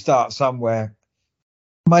restart somewhere.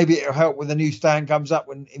 Maybe it'll help when the new stand comes up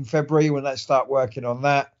in February, when they start working on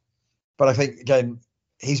that. But I think, again,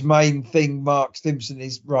 his main thing, Mark Stimson,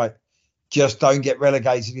 is right. Just don't get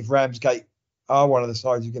relegated. If Ramsgate are one of the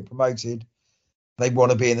sides who get promoted, they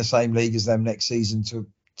want to be in the same league as them next season to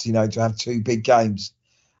have 2 big games.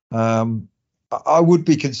 I would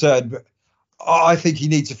be concerned, but I think he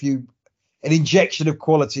needs an injection of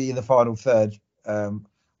quality in the final third,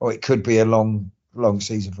 or it could be a long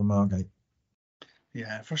season for Margate.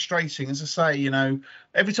 Yeah, frustrating. As I say,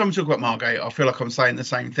 every time we talk about Margate, I feel like I'm saying the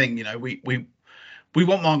same thing. We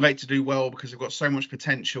want Margate to do well because they've got so much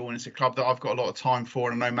potential, and it's a club that I've got a lot of time for.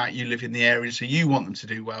 And I know, Matt, you live in the area, so you want them to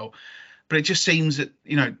do well. But it just seems that,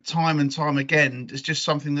 time and time again, there's just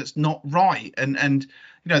something that's not right. And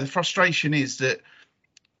the frustration is that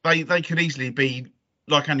they could easily be,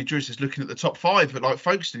 like Andy Drew says, looking at the top 5, but like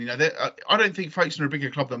Folkestone, I don't think Folkestone are a bigger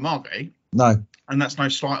club than Margate. No. And that's no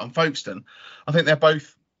slight on Folkestone. I think they're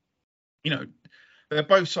both, they're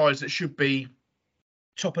both sides that should be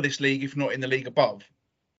top of this league, if not in the league above.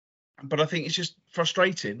 But I think it's just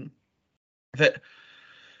frustrating that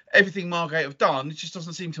everything Margate have done, it just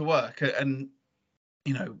doesn't seem to work. And,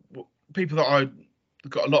 people that I've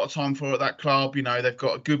got a lot of time for at that club, they've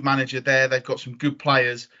got a good manager there. They've got some good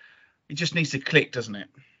players. It just needs to click, doesn't it?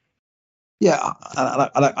 Yeah.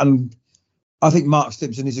 And I think Mark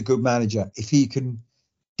Stimson is a good manager. If he can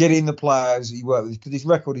get in the players he worked with, because his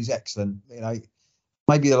record is excellent.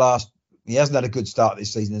 Maybe he hasn't had a good start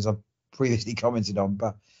this season, as I've previously commented on,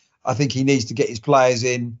 but I think he needs to get his players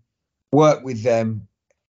in, work with them.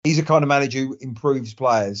 He's a kind of manager who improves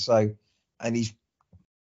players. And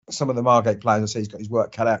some of the Margate players, I say he's got his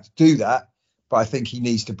work cut out to do that, but I think he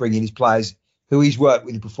needs to bring in his players who he's worked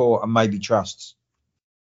with before and maybe trusts.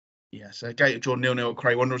 Yeah, so Gator drawn 0-0 at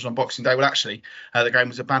Cray Wanderers on Boxing Day. Well, actually, the game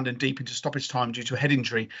was abandoned deep into stoppage time due to a head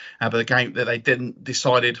injury. But the game that they didn't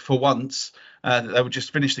decided for once that they would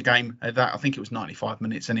just finish the game. I think it was 95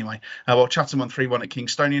 minutes anyway. While Chatham won 3-1 at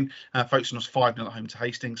Kingstonian, Folkestone lost 5-0 at home to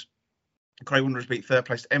Hastings. Cray Wanderers beat third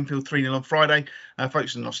place Enfield 3-0 on Friday.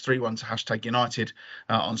 Folkestone lost 3-1 to #United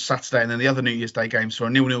on Saturday. And then the other New Year's Day games saw a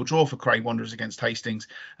 0-0 draw for Cray Wanderers against Hastings,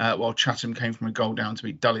 while Chatham came from a goal down to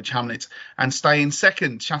beat Dulwich Hamlet and stay in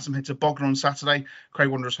second. Chatham head to Bognor on Saturday. Cray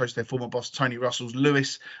Wanderers host their former boss Tony Russell's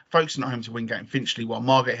Lewis. Folkestone at home to Wingate and Finchley, while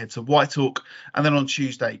Margate head to Whitehawk. And then on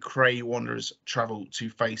Tuesday, Cray Wanderers travel to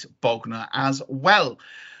face Bognor as well.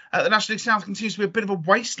 The National League South continues to be a bit of a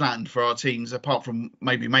wasteland for our teams, apart from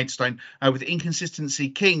maybe Maidstone, with inconsistency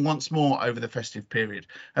king once more over the festive period.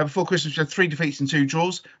 Before Christmas, we had 3 defeats and 2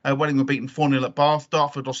 draws. Welling were beaten 4-0 at Bath.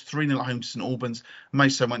 Dartford lost 3-0 at home to St Albans.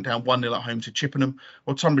 Maidstone went down 1-0 at home to Chippenham.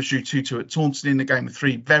 While Tonbridge drew 2-2 at Taunton in the game with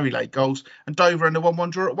 3 very late goals. And Dover and a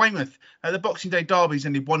 1-1 draw at Weymouth. The Boxing Day derbies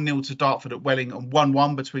ended 1-0 to Dartford at Welling and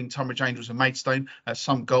 1-1 between Tonbridge Angels and Maidstone.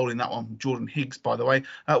 Some goal in that one from Jordan Higgs, by the way.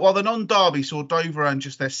 While the non-derby saw Dover earn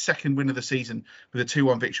just their second win of the season with a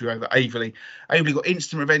 2-1 victory over Aveley. Aveley got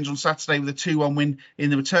instant revenge on Saturday with a 2-1 win in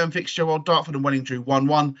the return fixture, while Dartford and Welling drew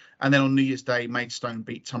 1-1. And then on New Year's Day, Maidstone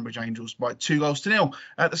beat Tonbridge Angels by 2-0.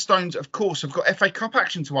 The Stones, of course, have got FA Cup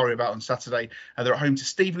action to worry about on Saturday. They're at home to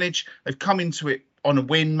Stevenage. They've come into it on a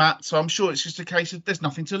win, Matt, so I'm sure it's just a case of there's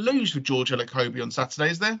nothing to lose for George Elokobi on Saturday,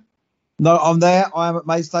 is there? No, I'm there. I am at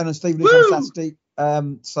Maidstone and Stevenage on Saturday.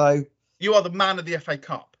 So you are the man of the FA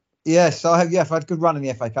Cup. Yes, I have. Yeah, I've had a good run in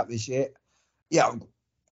the FA Cup this year. Yeah,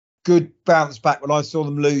 good bounce back when I saw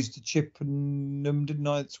them lose to Chippenham, didn't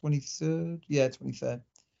I? 23rd? Yeah, 23rd.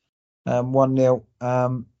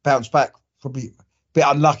 1-0. Bounce back, probably a bit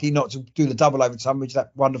unlucky not to do the double over Tunbridge,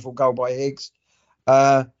 that wonderful goal by Higgs.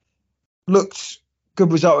 Looked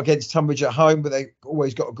good result against Tunbridge at home, but they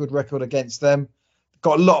always got a good record against them.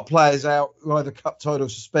 Got a lot of players out who either cup tied or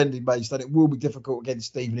suspended based on it. Will be difficult against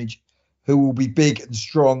Stevenage, who will be big and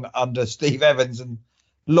strong under Steve Evans, and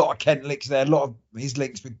a lot of Kent links there, a lot of his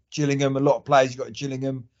links with Gillingham, a lot of players you've got at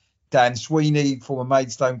Gillingham. Dan Sweeney, former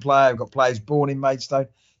Maidstone player. We've got players born in Maidstone.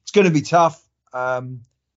 It's going to be tough, but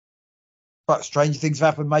stranger things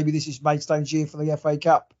have happened. Maybe this is Maidstone's year for the FA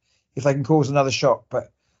Cup, if they can cause another shock.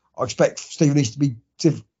 But I expect Stevenage to be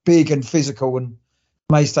big and physical, and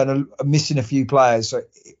Maidstone are missing a few players, so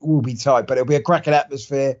it will be tight. But it'll be a cracking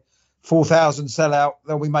atmosphere. 4,000 sellout.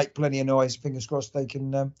 They'll make plenty of noise. Fingers crossed they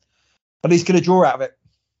can at least get a draw out of it.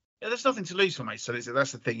 Yeah, there's nothing to lose for Maidstone, is it?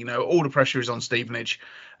 That's the thing. You know, all the pressure is on Stevenage.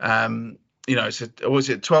 You know, was it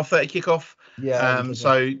 12:30 kickoff? Yeah.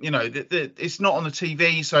 So you know, it's not on the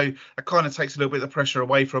TV, so it kind of takes a little bit of the pressure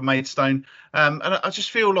away from Maidstone. And I just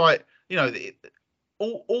feel like, you know,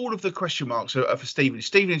 all of the question marks are for Stevenage.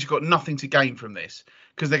 Stevenage have got nothing to gain from this,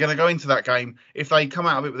 because they're going to go into that game. If they come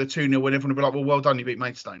out of it with a 2-0 win, everyone will be like, well done, you beat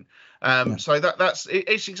Maidstone. So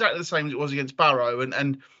it's exactly the same as it was against Barrow.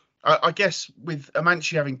 And I guess with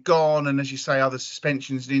Amanci having gone, and as you say, other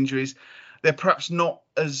suspensions and injuries, they're perhaps not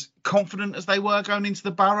as confident as they were going into the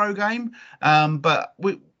Barrow game. But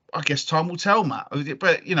I guess time will tell, Matt.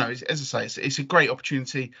 But, you know, as I say, it's a great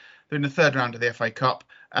opportunity. They're in the third round of the FA Cup,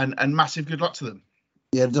 and massive good luck to them.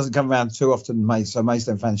 Yeah, it doesn't come around too often, mate. So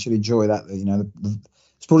Maidstone fans should enjoy that. You know, the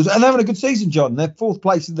supporters, and they're having a good season, John. They're 4th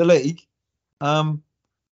place in the league. I'm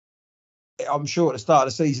sure at the start of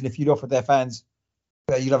the season, if you'd offered their fans,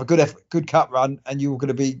 you'd have a good cup run, and you were going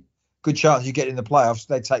to be good chance you get in the playoffs.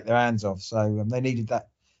 They'd take their hands off. So they needed that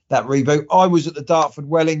reboot. I was at the Dartford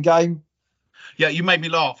Welling game. Yeah, you made me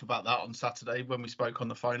laugh about that on Saturday when we spoke on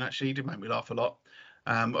the phone. Actually, you did make me laugh a lot.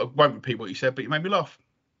 I won't repeat what you said, but you made me laugh.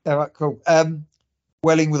 All right, cool.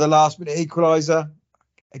 Welling with a last-minute equaliser.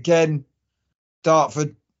 Again,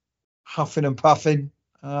 Dartford huffing and puffing.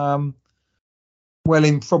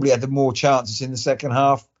 Welling probably had the more chances in the second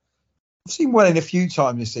half. I've seen Welling a few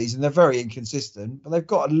times this season. They're very inconsistent, but they've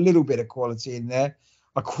got a little bit of quality in there.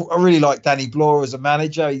 I really like Danny Bloor as a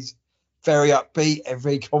manager. He's very upbeat and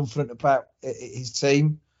very confident about his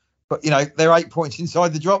team. But, you know, they're 8 points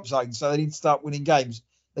inside the drop zone, so they need to start winning games.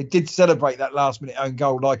 They did celebrate that last-minute own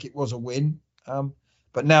goal like it was a win.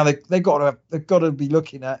 But now they've got to be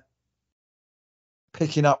looking at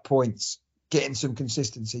picking up points, getting some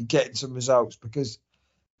consistency, getting some results, because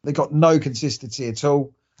they've got no consistency at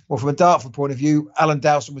all. Well, from a Dartford point of view, Alan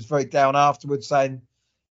Dowson was very down afterwards, saying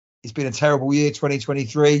it's been a terrible year,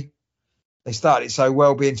 2023. They started so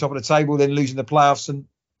well, being top of the table, then losing the playoffs, and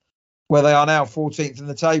where they are now, 14th in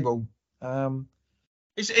the table.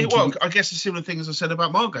 Well, I guess a similar thing as I said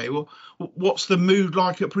about Margate. Well, what's the mood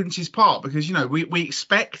like at Prince's Park? Because, we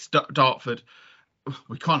expect Dartford.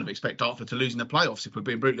 We kind of expect Dartford to lose in the playoffs, if we're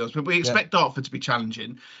being brutally honest, but we expect Dartford to be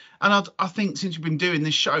challenging. And I think since we've been doing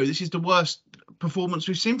this show, this is the worst performance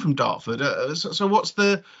we've seen from Dartford. So what's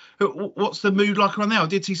the mood like around there? I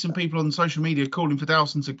did see some people on social media calling for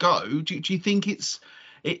Dowson to go. Do you think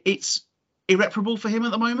it's irreparable for him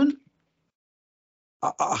at the moment?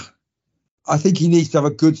 I think he needs to have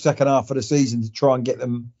a good second half of the season to try and get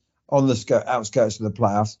them on the outskirts of the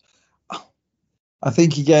playoffs. I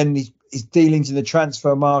think, again, his dealings in the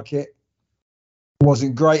transfer market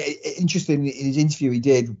wasn't great. Interesting, in his interview he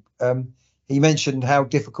did, he mentioned how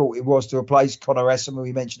difficult it was to replace Connor Essam, who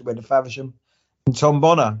he mentioned went to Faversham, and Tom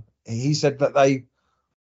Bonner. He said that they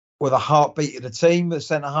were the heartbeat of the team, the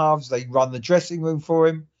centre-halves. They run the dressing room for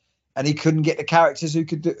him, and he couldn't get the characters who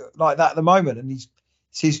could do like that at the moment. And it's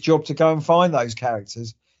his job to go and find those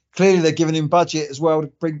characters. Clearly, they're giving him budget as well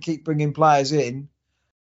to keep bringing players in.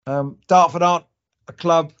 Dartford aren't a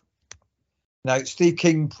club. Steve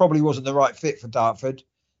King probably wasn't the right fit for Dartford.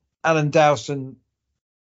 Alan Dowson,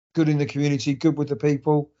 good in the community, good with the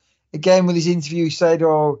people. Again, with his interview, he said,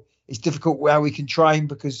 it's difficult how we can train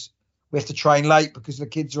because we have to train late because the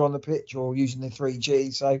kids are on the pitch or using the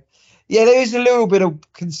 3G. So, there is a little bit of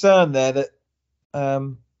concern there that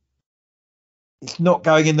it's not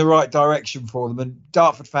going in the right direction for them. And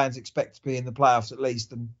Dartford fans expect to be in the playoffs at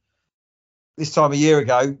least. And this time a year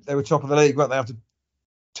ago, they were top of the league, weren't they, after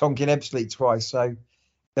Tonkin Ebbsfleet twice. So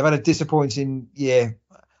they've had a disappointing year.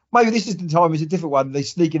 Maybe this is the time, it's a different one. They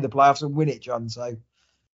sneak in the playoffs and win it, John. So,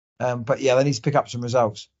 but they need to pick up some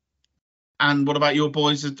results. And what about your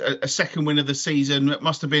boys? A second win of the season. It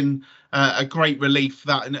must have been a great relief,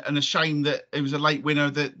 that, and a shame that it was a late winner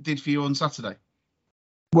that did for you on Saturday.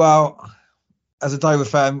 Well, as a Dover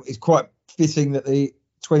fan, it's quite fitting that the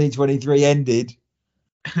 2023 ended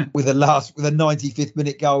with a 95th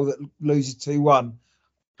minute goal that loses 2-1.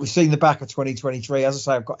 We've seen the back of 2023. As I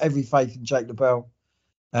say, I've got every faith in Jake LaBelle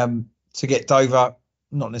to get Dover,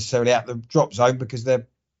 not necessarily out the drop zone because they're,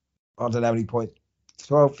 I don't know how many points,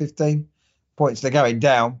 12, 15 points they're going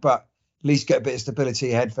down, but at least get a bit of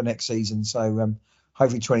stability ahead for next season. So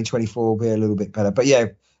hopefully 2024 will be a little bit better. But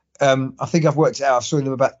I think I've worked it out. I've seen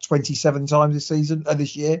them about 27 times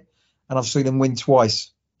this year, and I've seen them win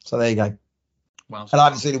twice. So there you go. Well, and I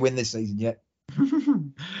haven't seen them win this season yet.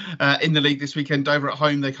 In the league this weekend, Dover at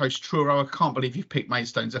home, they host Truro. I can't believe you've picked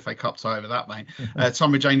Maidstone's FA Cup tie over that, mate.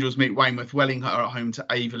 Tonbridge Angels meet Weymouth. Welling are at home to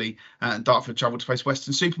Averley. Dartford travel to face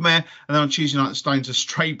Weston-super-Mare. And then on Tuesday night, the Stones are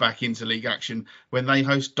straight back into league action when they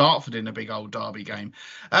host Dartford in a big old derby game.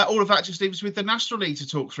 All of that just leaves us with the National League to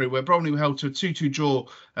talk through, where Bromley were held to a 2-2 draw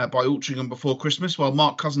by Altrincham before Christmas, while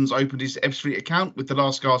Mark Cousins opened his Ebbsfleet account with the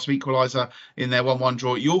last gasp equaliser in their 1-1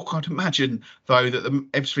 draw at York. I'd imagine, though, that the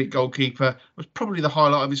Ebbsfleet goalkeeper was probably the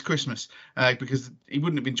highlight of his Christmas because he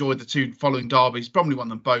wouldn't have enjoyed the two following derbies. Bromley won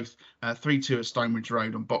them both 3-2 at Stonebridge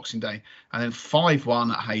Road on Boxing Day and then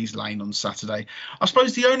 5-1 at Hayes Lane on Saturday. I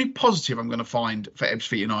suppose the only positive I'm going to find for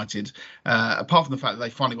Ebbsfleet United, apart from the fact that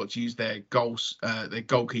they finally got to use their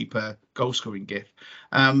goalkeeper goal scoring gift,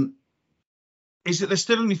 is that they're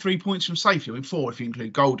still only 3 points from safety. I mean, 4 if you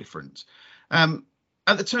include goal difference.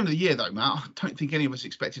 At the turn of the year, though, Matt, I don't think any of us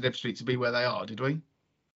expected Ebbsfleet to be where they are, did we?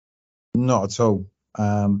 Not at all.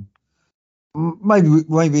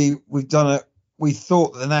 Maybe we've done it. We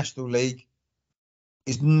thought that the National League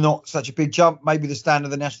is not such a big jump. Maybe the standard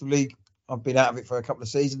of the National League, I've been out of it for a couple of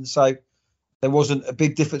seasons, so there wasn't a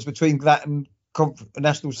big difference between that and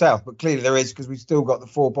National South. But clearly there is, because we've still got the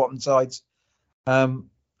 4 bottom sides at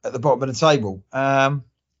the bottom of the table.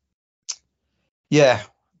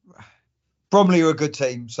 Bromley are a good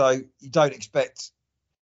team, so you don't expect.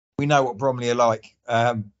 We know what Bromley are like.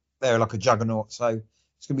 They're like a juggernaut, so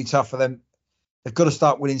it's going to be tough for them. They've got to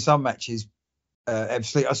start winning some matches.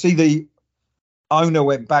 Ebbsfleet. I see the owner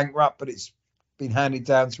went bankrupt, but it's been handed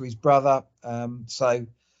down to his brother. So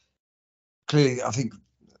clearly, I think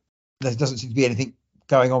there doesn't seem to be anything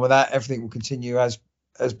going on with that. Everything will continue as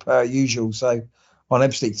per usual. So on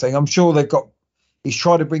Ebbsfleet thing, I'm sure he's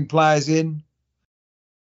tried to bring players in.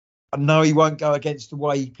 I know he won't go against the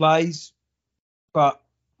way he plays, but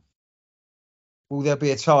will there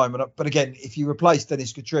be a time? But again, if you replace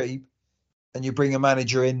Dennis Katrib and you bring a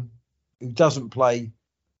manager in who doesn't play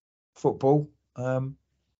football, you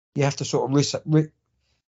have to sort of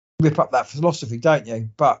rip up that philosophy, don't you?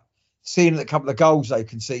 But seeing a couple of goals they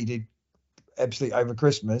conceded, Ebbsfleet over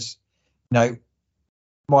Christmas,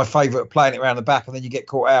 my favourite, playing it around the back and then you get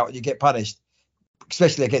caught out and you get punished,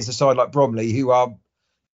 especially against a side like Bromley, who are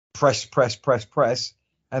press,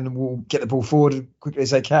 and will get the ball forward as quickly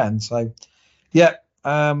as they can. So, yeah,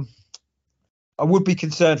 I would be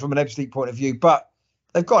concerned from an Ebbsfleet point of view, but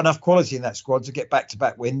they've got enough quality in that squad to get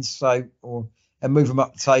back-to-back wins, and move them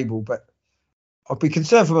up the table. But I'd be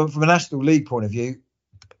concerned from a National League point of view.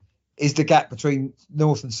 Is the gap between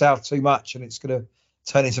North and South too much, and it's going to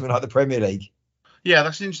turn into something like the Premier League? Yeah,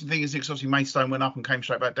 that's an interesting thing. Is obviously Maidstone went up and came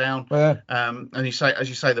straight back down. Yeah. And as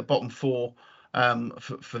you say, the bottom four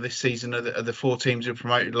for this season are the four teams who were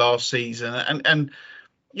promoted last season, and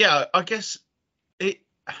yeah, I guess it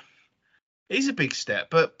is a big step,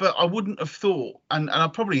 but I wouldn't have thought, and I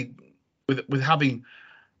probably with having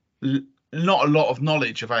not a lot of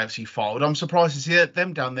knowledge of AFC Fylde, I'm surprised to see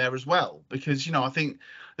them down there as well, because I think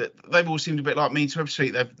that they've all seemed a bit like me to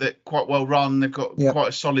Ebbsfleet. They're quite well run. They've got quite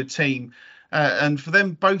a solid team. And for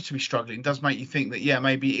them both to be struggling does make you think that,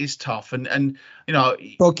 maybe it is tough. And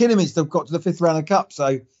well, Kidderminster got to the 5th round of the Cup. So,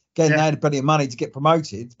 again, they had plenty of money to get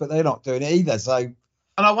promoted, but they're not doing it either. So, and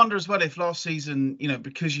I wonder as well if last season,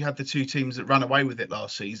 because you had the two teams that ran away with it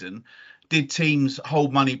last season, did teams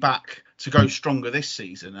hold money back to go stronger this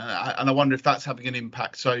season? And I wonder if that's having an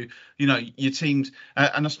impact. So, your teams,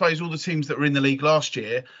 and I suppose all the teams that were in the league last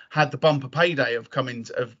year had the bumper payday of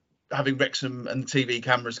having Wrexham and the TV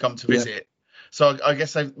cameras come to visit. So I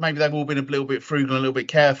guess maybe they've all been a little bit frugal and a little bit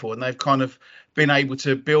careful, and they've kind of been able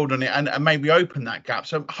to build on it and maybe open that gap.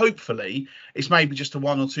 So hopefully it's maybe just a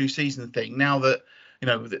 1 or 2 season thing. Now that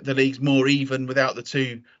the league's more even without the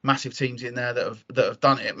two massive teams in there that have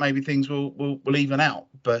done it, maybe things will even out.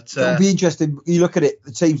 But it'll be interesting. You look at it;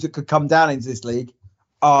 the teams that could come down into this league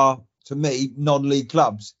are, to me, non-league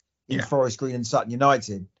clubs in Forest Green and Sutton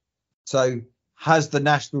United. So has the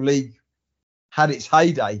National League had its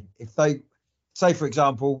heyday? If they say, for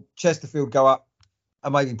example, Chesterfield go up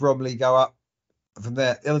and maybe Bromley go up from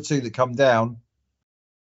there, the other two that come down,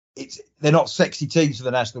 they're not sexy teams for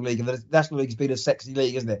the National League. And the National League has been a sexy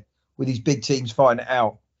league, isn't it? With these big teams fighting it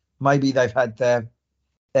out. Maybe they've had their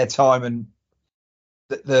time, and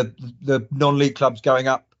the non-league clubs going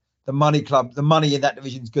up. The money in that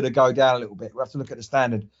division is going to go down a little bit. We'll have to look at the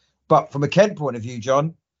standard. But from a Kent point of view,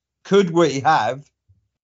 John, could we have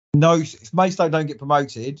if Maidstone don't get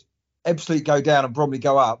promoted, Ebbsfleet go down and Bromley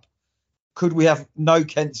go up, could we have no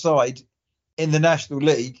Kent side in the National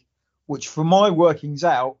League, which for my workings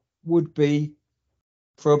out would be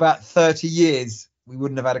for about 30 years we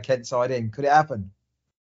wouldn't have had a Kent side in? Could it happen?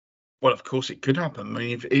 Well, of course it could happen. I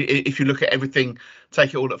mean, if you look at everything,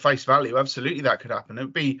 take it all at face value, absolutely that could happen. It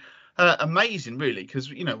would be amazing, really, because,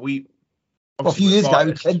 a few years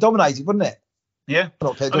ago, Kent dominated, wouldn't it? Yeah.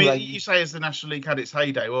 I mean, you say as the National League had its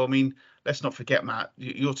heyday. Well, I mean, let's not forget, Matt,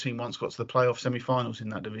 your team once got to the playoff semi-finals in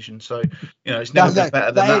that division. So, it's never been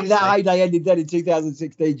better than that. That heyday ended then in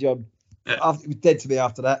 2016, John. It was dead to me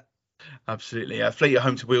after that. Absolutely. Fleet are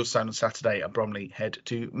home to Wealdstone on Saturday, and Bromley head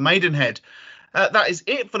to Maidenhead. That is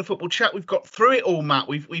it for the football chat. We've got through it all, Matt.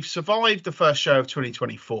 We've survived the first show of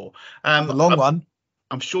 2024. A long one.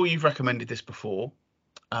 I'm sure you've recommended this before,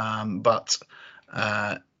 but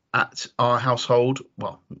at our household,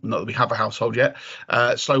 well, not that we have a household yet,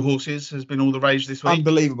 Slow Horses has been all the rage this week.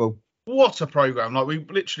 Unbelievable. What a programme. Like, we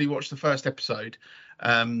literally watched the first episode,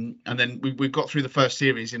 and then we got through the first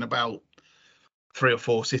series in about 3 or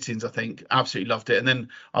 4 sittings, I think. Absolutely loved it. And then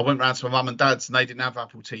I went round to my mum and dad's, and they didn't have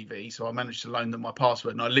Apple TV, so I managed to loan them my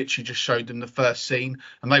password, and I literally just showed them the first scene,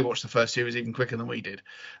 and they watched the first series even quicker than we did.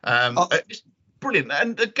 It's brilliant.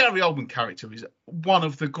 And the Gary Oldman character is one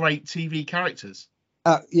of the great TV characters.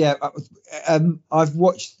 I've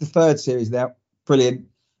watched the 3rd series now. Brilliant.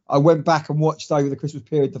 I went back and watched over the Christmas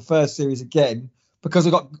period the 1st series again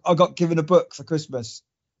because I got given a book for Christmas.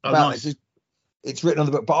 Nice. It's written on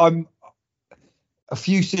the book, but I'm a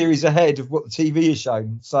few series ahead of what the TV has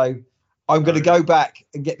shown. So I'm going to go back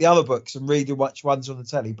and get the other books and read which ones on the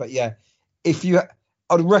telly. But yeah,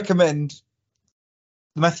 I'd recommend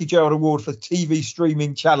the Matthew Gerald Award for TV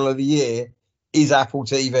streaming channel of the year is Apple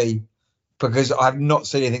TV, because I have not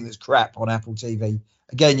seen anything that's crap on Apple TV.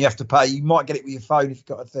 Again, you have to pay. You might get it with your phone if you've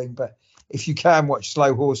got a thing, but if you can watch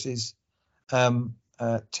Slow Horses,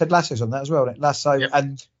 Ted Lasso's on that as well. Lasso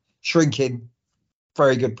and Shrinking,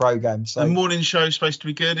 very good program. So the morning show is supposed to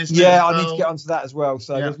be good, isn't it? Yeah, I need to get onto that as well.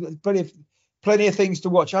 So there's plenty of things to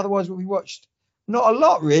watch. Otherwise, what we watched, not a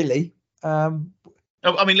lot really. I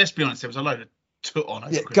mean, let's be honest, there was a load of toot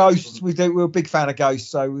on. Yeah, Ghosts. We're a big fan of Ghosts,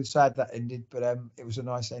 so we're sad that ended, but it was a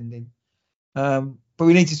nice ending. But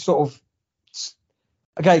we need to sort of,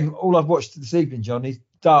 again, all I've watched this evening, John, is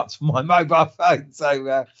darts on my mobile phone.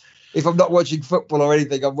 So if I'm not watching football or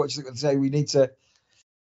anything, I'm watching it and say we need to,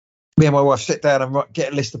 me and my wife sit down and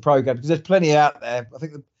get a list of programs, because there's plenty out there. I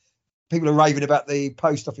think people are raving about the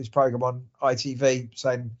Post Office programme on ITV,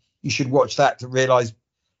 saying you should watch that to realise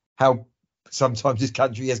how sometimes this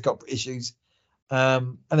country has got issues.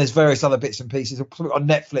 And there's various other bits and pieces on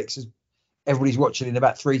Netflix. Everybody's watching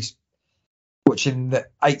the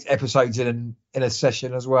 8 episodes in a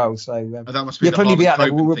session as well. So that must be plenty be out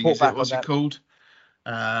there. We'll report back on that. What's it called?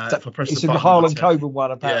 It's in the Harlan Coben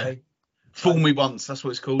one, apparently. Yeah. Fool Me Once, that's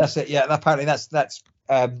what it's called. That's it. Yeah, apparently that's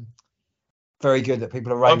very good that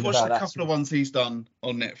people are raving about. I've watched a couple of ones he's done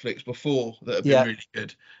on Netflix before that have been really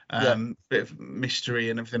good. Bit of mystery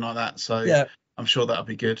and everything like that. So I'm sure that'll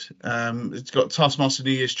be good. It's got Taskmaster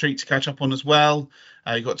New Year's Treat to catch up on as well.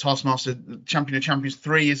 You've got Taskmaster Champion of Champions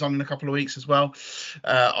 3 is on in a couple of weeks as well.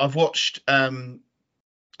 I've watched. I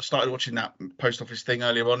started watching that Post Office thing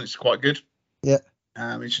earlier on. It's quite good. Yeah.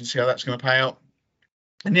 You should see how that's going to pay out.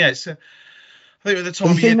 And yeah, it's. I think at the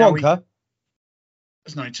time of year now,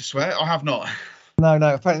 there's no need to swear. I have not. No.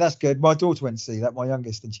 Apparently that's good. My daughter went to see that, my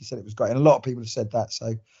youngest, and she said it was great. And a lot of people have said that.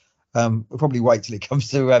 So we'll probably wait till it comes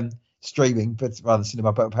to streaming, but rather than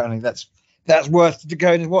cinema. But apparently that's worth to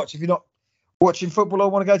go and watch if you're not watching football or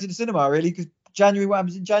want to go to the cinema, really. Because January, what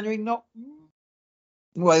happens in January? Well,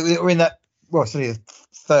 we're in that. Well, it's only the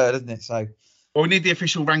 3rd, isn't it? So. Well, we need the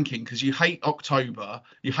official ranking because you hate October,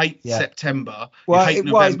 you hate September, well, you hate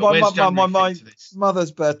November. My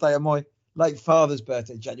mother's birthday and my late father's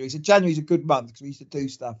birthday in January. So January's a good month because we used to do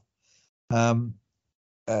stuff from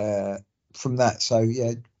that. So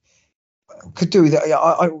yeah, could do with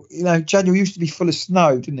it. January used to be full of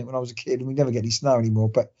snow, didn't it, when I was a kid? And we never get any snow anymore.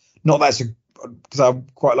 But not that's because I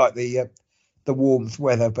quite like the warmth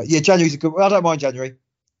weather. But yeah, January's a good. I don't mind January.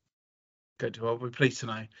 Good. Well, we're pleased to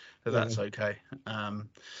know that that's okay.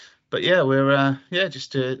 But yeah, we're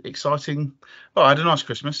just exciting. Well, I had a nice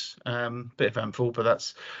Christmas, bit eventful, but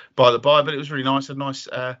that's by the by. But it was really nice.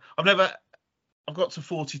 I've got to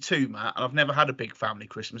 42, Matt, and I've never had a big family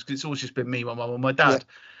Christmas because it's always just been me, my mum, and my dad.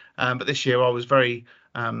 Yeah. But this year I was very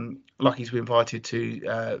lucky to be invited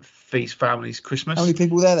to Fee's family's Christmas. How many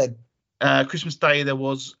people were there then? Christmas Day there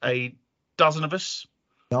was a dozen of us.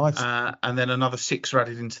 Nice. And then another 6 were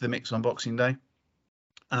added into the mix on Boxing Day.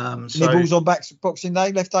 Nibbles on Boxing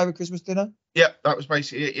Day, leftover Christmas dinner? Yeah, that was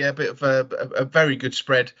basically it. Yeah, a bit of a very good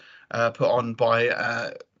spread put on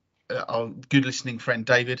by our good listening friend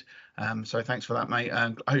David. So thanks for that, mate.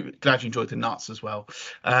 Glad you enjoyed the nuts as well.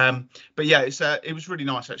 But yeah, it was really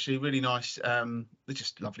nice, actually. Really nice. They're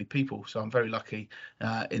just lovely people. So I'm very lucky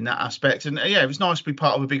in that aspect. And yeah, it was nice to be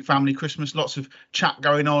part of a big family Christmas. Lots of chat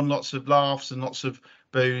going on, lots of laughs and lots of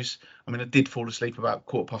booze. I mean, I did fall asleep about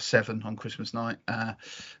 7:15 on Christmas night, but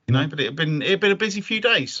it had been a busy few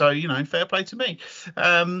days, so fair play to me.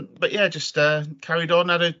 But yeah, just carried on,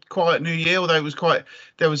 had a quiet New Year. Although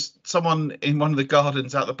there was someone in one of the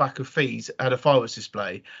gardens out the back of Fees had a fireworks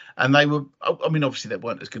display, and they were, I mean, obviously they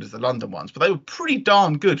weren't as good as the London ones, but they were pretty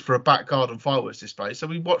darn good for a back garden fireworks display. So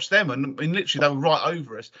we watched them, and literally they were right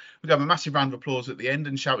over us. We gave a massive round of applause at the end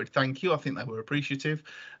and shouted thank you. I think they were appreciative.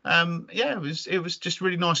 It was just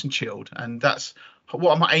really nice and chilled, and that's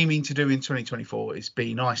what I'm aiming to do in 2024 is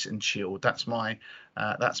be nice and chilled. That's my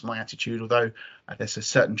attitude. Although there's a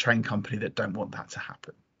certain train company that don't want that to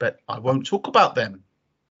happen, but I won't talk about them.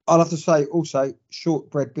 I'll have to say also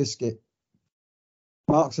shortbread biscuit.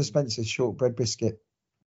 Marks and Spencer's shortbread biscuit,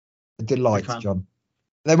 a delight, John.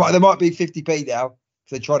 They might be 50p now if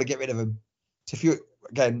they try to get rid of them. So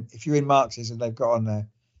if you're in Marx's and they've got on there,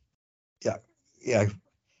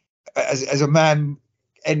 as a man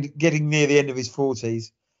and getting near the end of his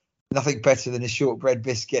 40s, nothing better than a shortbread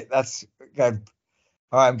biscuit. I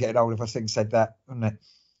am getting old if I said that, wouldn't it?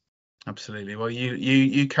 Absolutely. Well,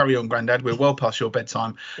 you carry on, Grandad. We're well past your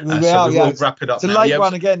bedtime, we'll wrap it up. It's a late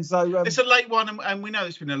one again, so it's a late one, and we know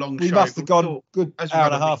it's been a long show. We must have gone good hour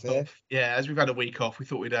and a half here. Yeah, as we've had a week off, we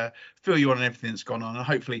thought we'd fill you on everything that's gone on, and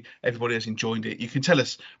hopefully everybody has enjoyed it. You can tell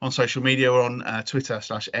us on social media or on Twitter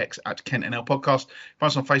 /X at Kent NL Podcast. Find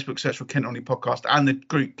us on Facebook, search for Kent Non-League Podcast, and the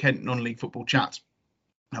group Kent Non-League Football Chat,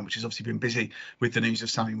 which has obviously been busy with the news of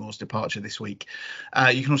Sammy Moore's departure this week.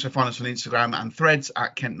 You can also find us on Instagram and Threads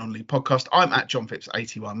at Kent Non-League Podcast. I'm at John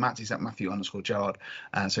Phipps81. Matt is at Matthew_Gerard.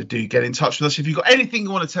 So do get in touch with us if you've got anything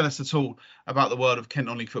you want to tell us at all about the world of Kent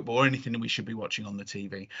Non-League football or anything that we should be watching on the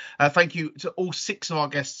TV. Thank you to all 6 of our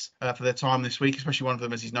guests for their time this week, especially one of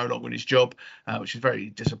them as he's no longer in his job, which is very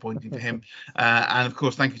disappointing for him. And of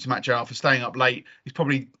course, thank you to Matt Gerard for staying up late. He's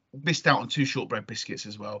probably missed out on 2 shortbread biscuits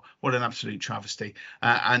as well. What an absolute travesty.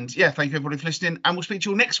 And yeah, thank you everybody for listening, and we'll speak to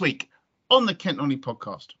you all next week on the Kent Non-League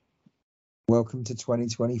Podcast. Welcome to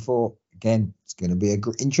 2024. Again, it's going to be an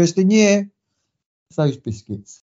interesting year. Those biscuits.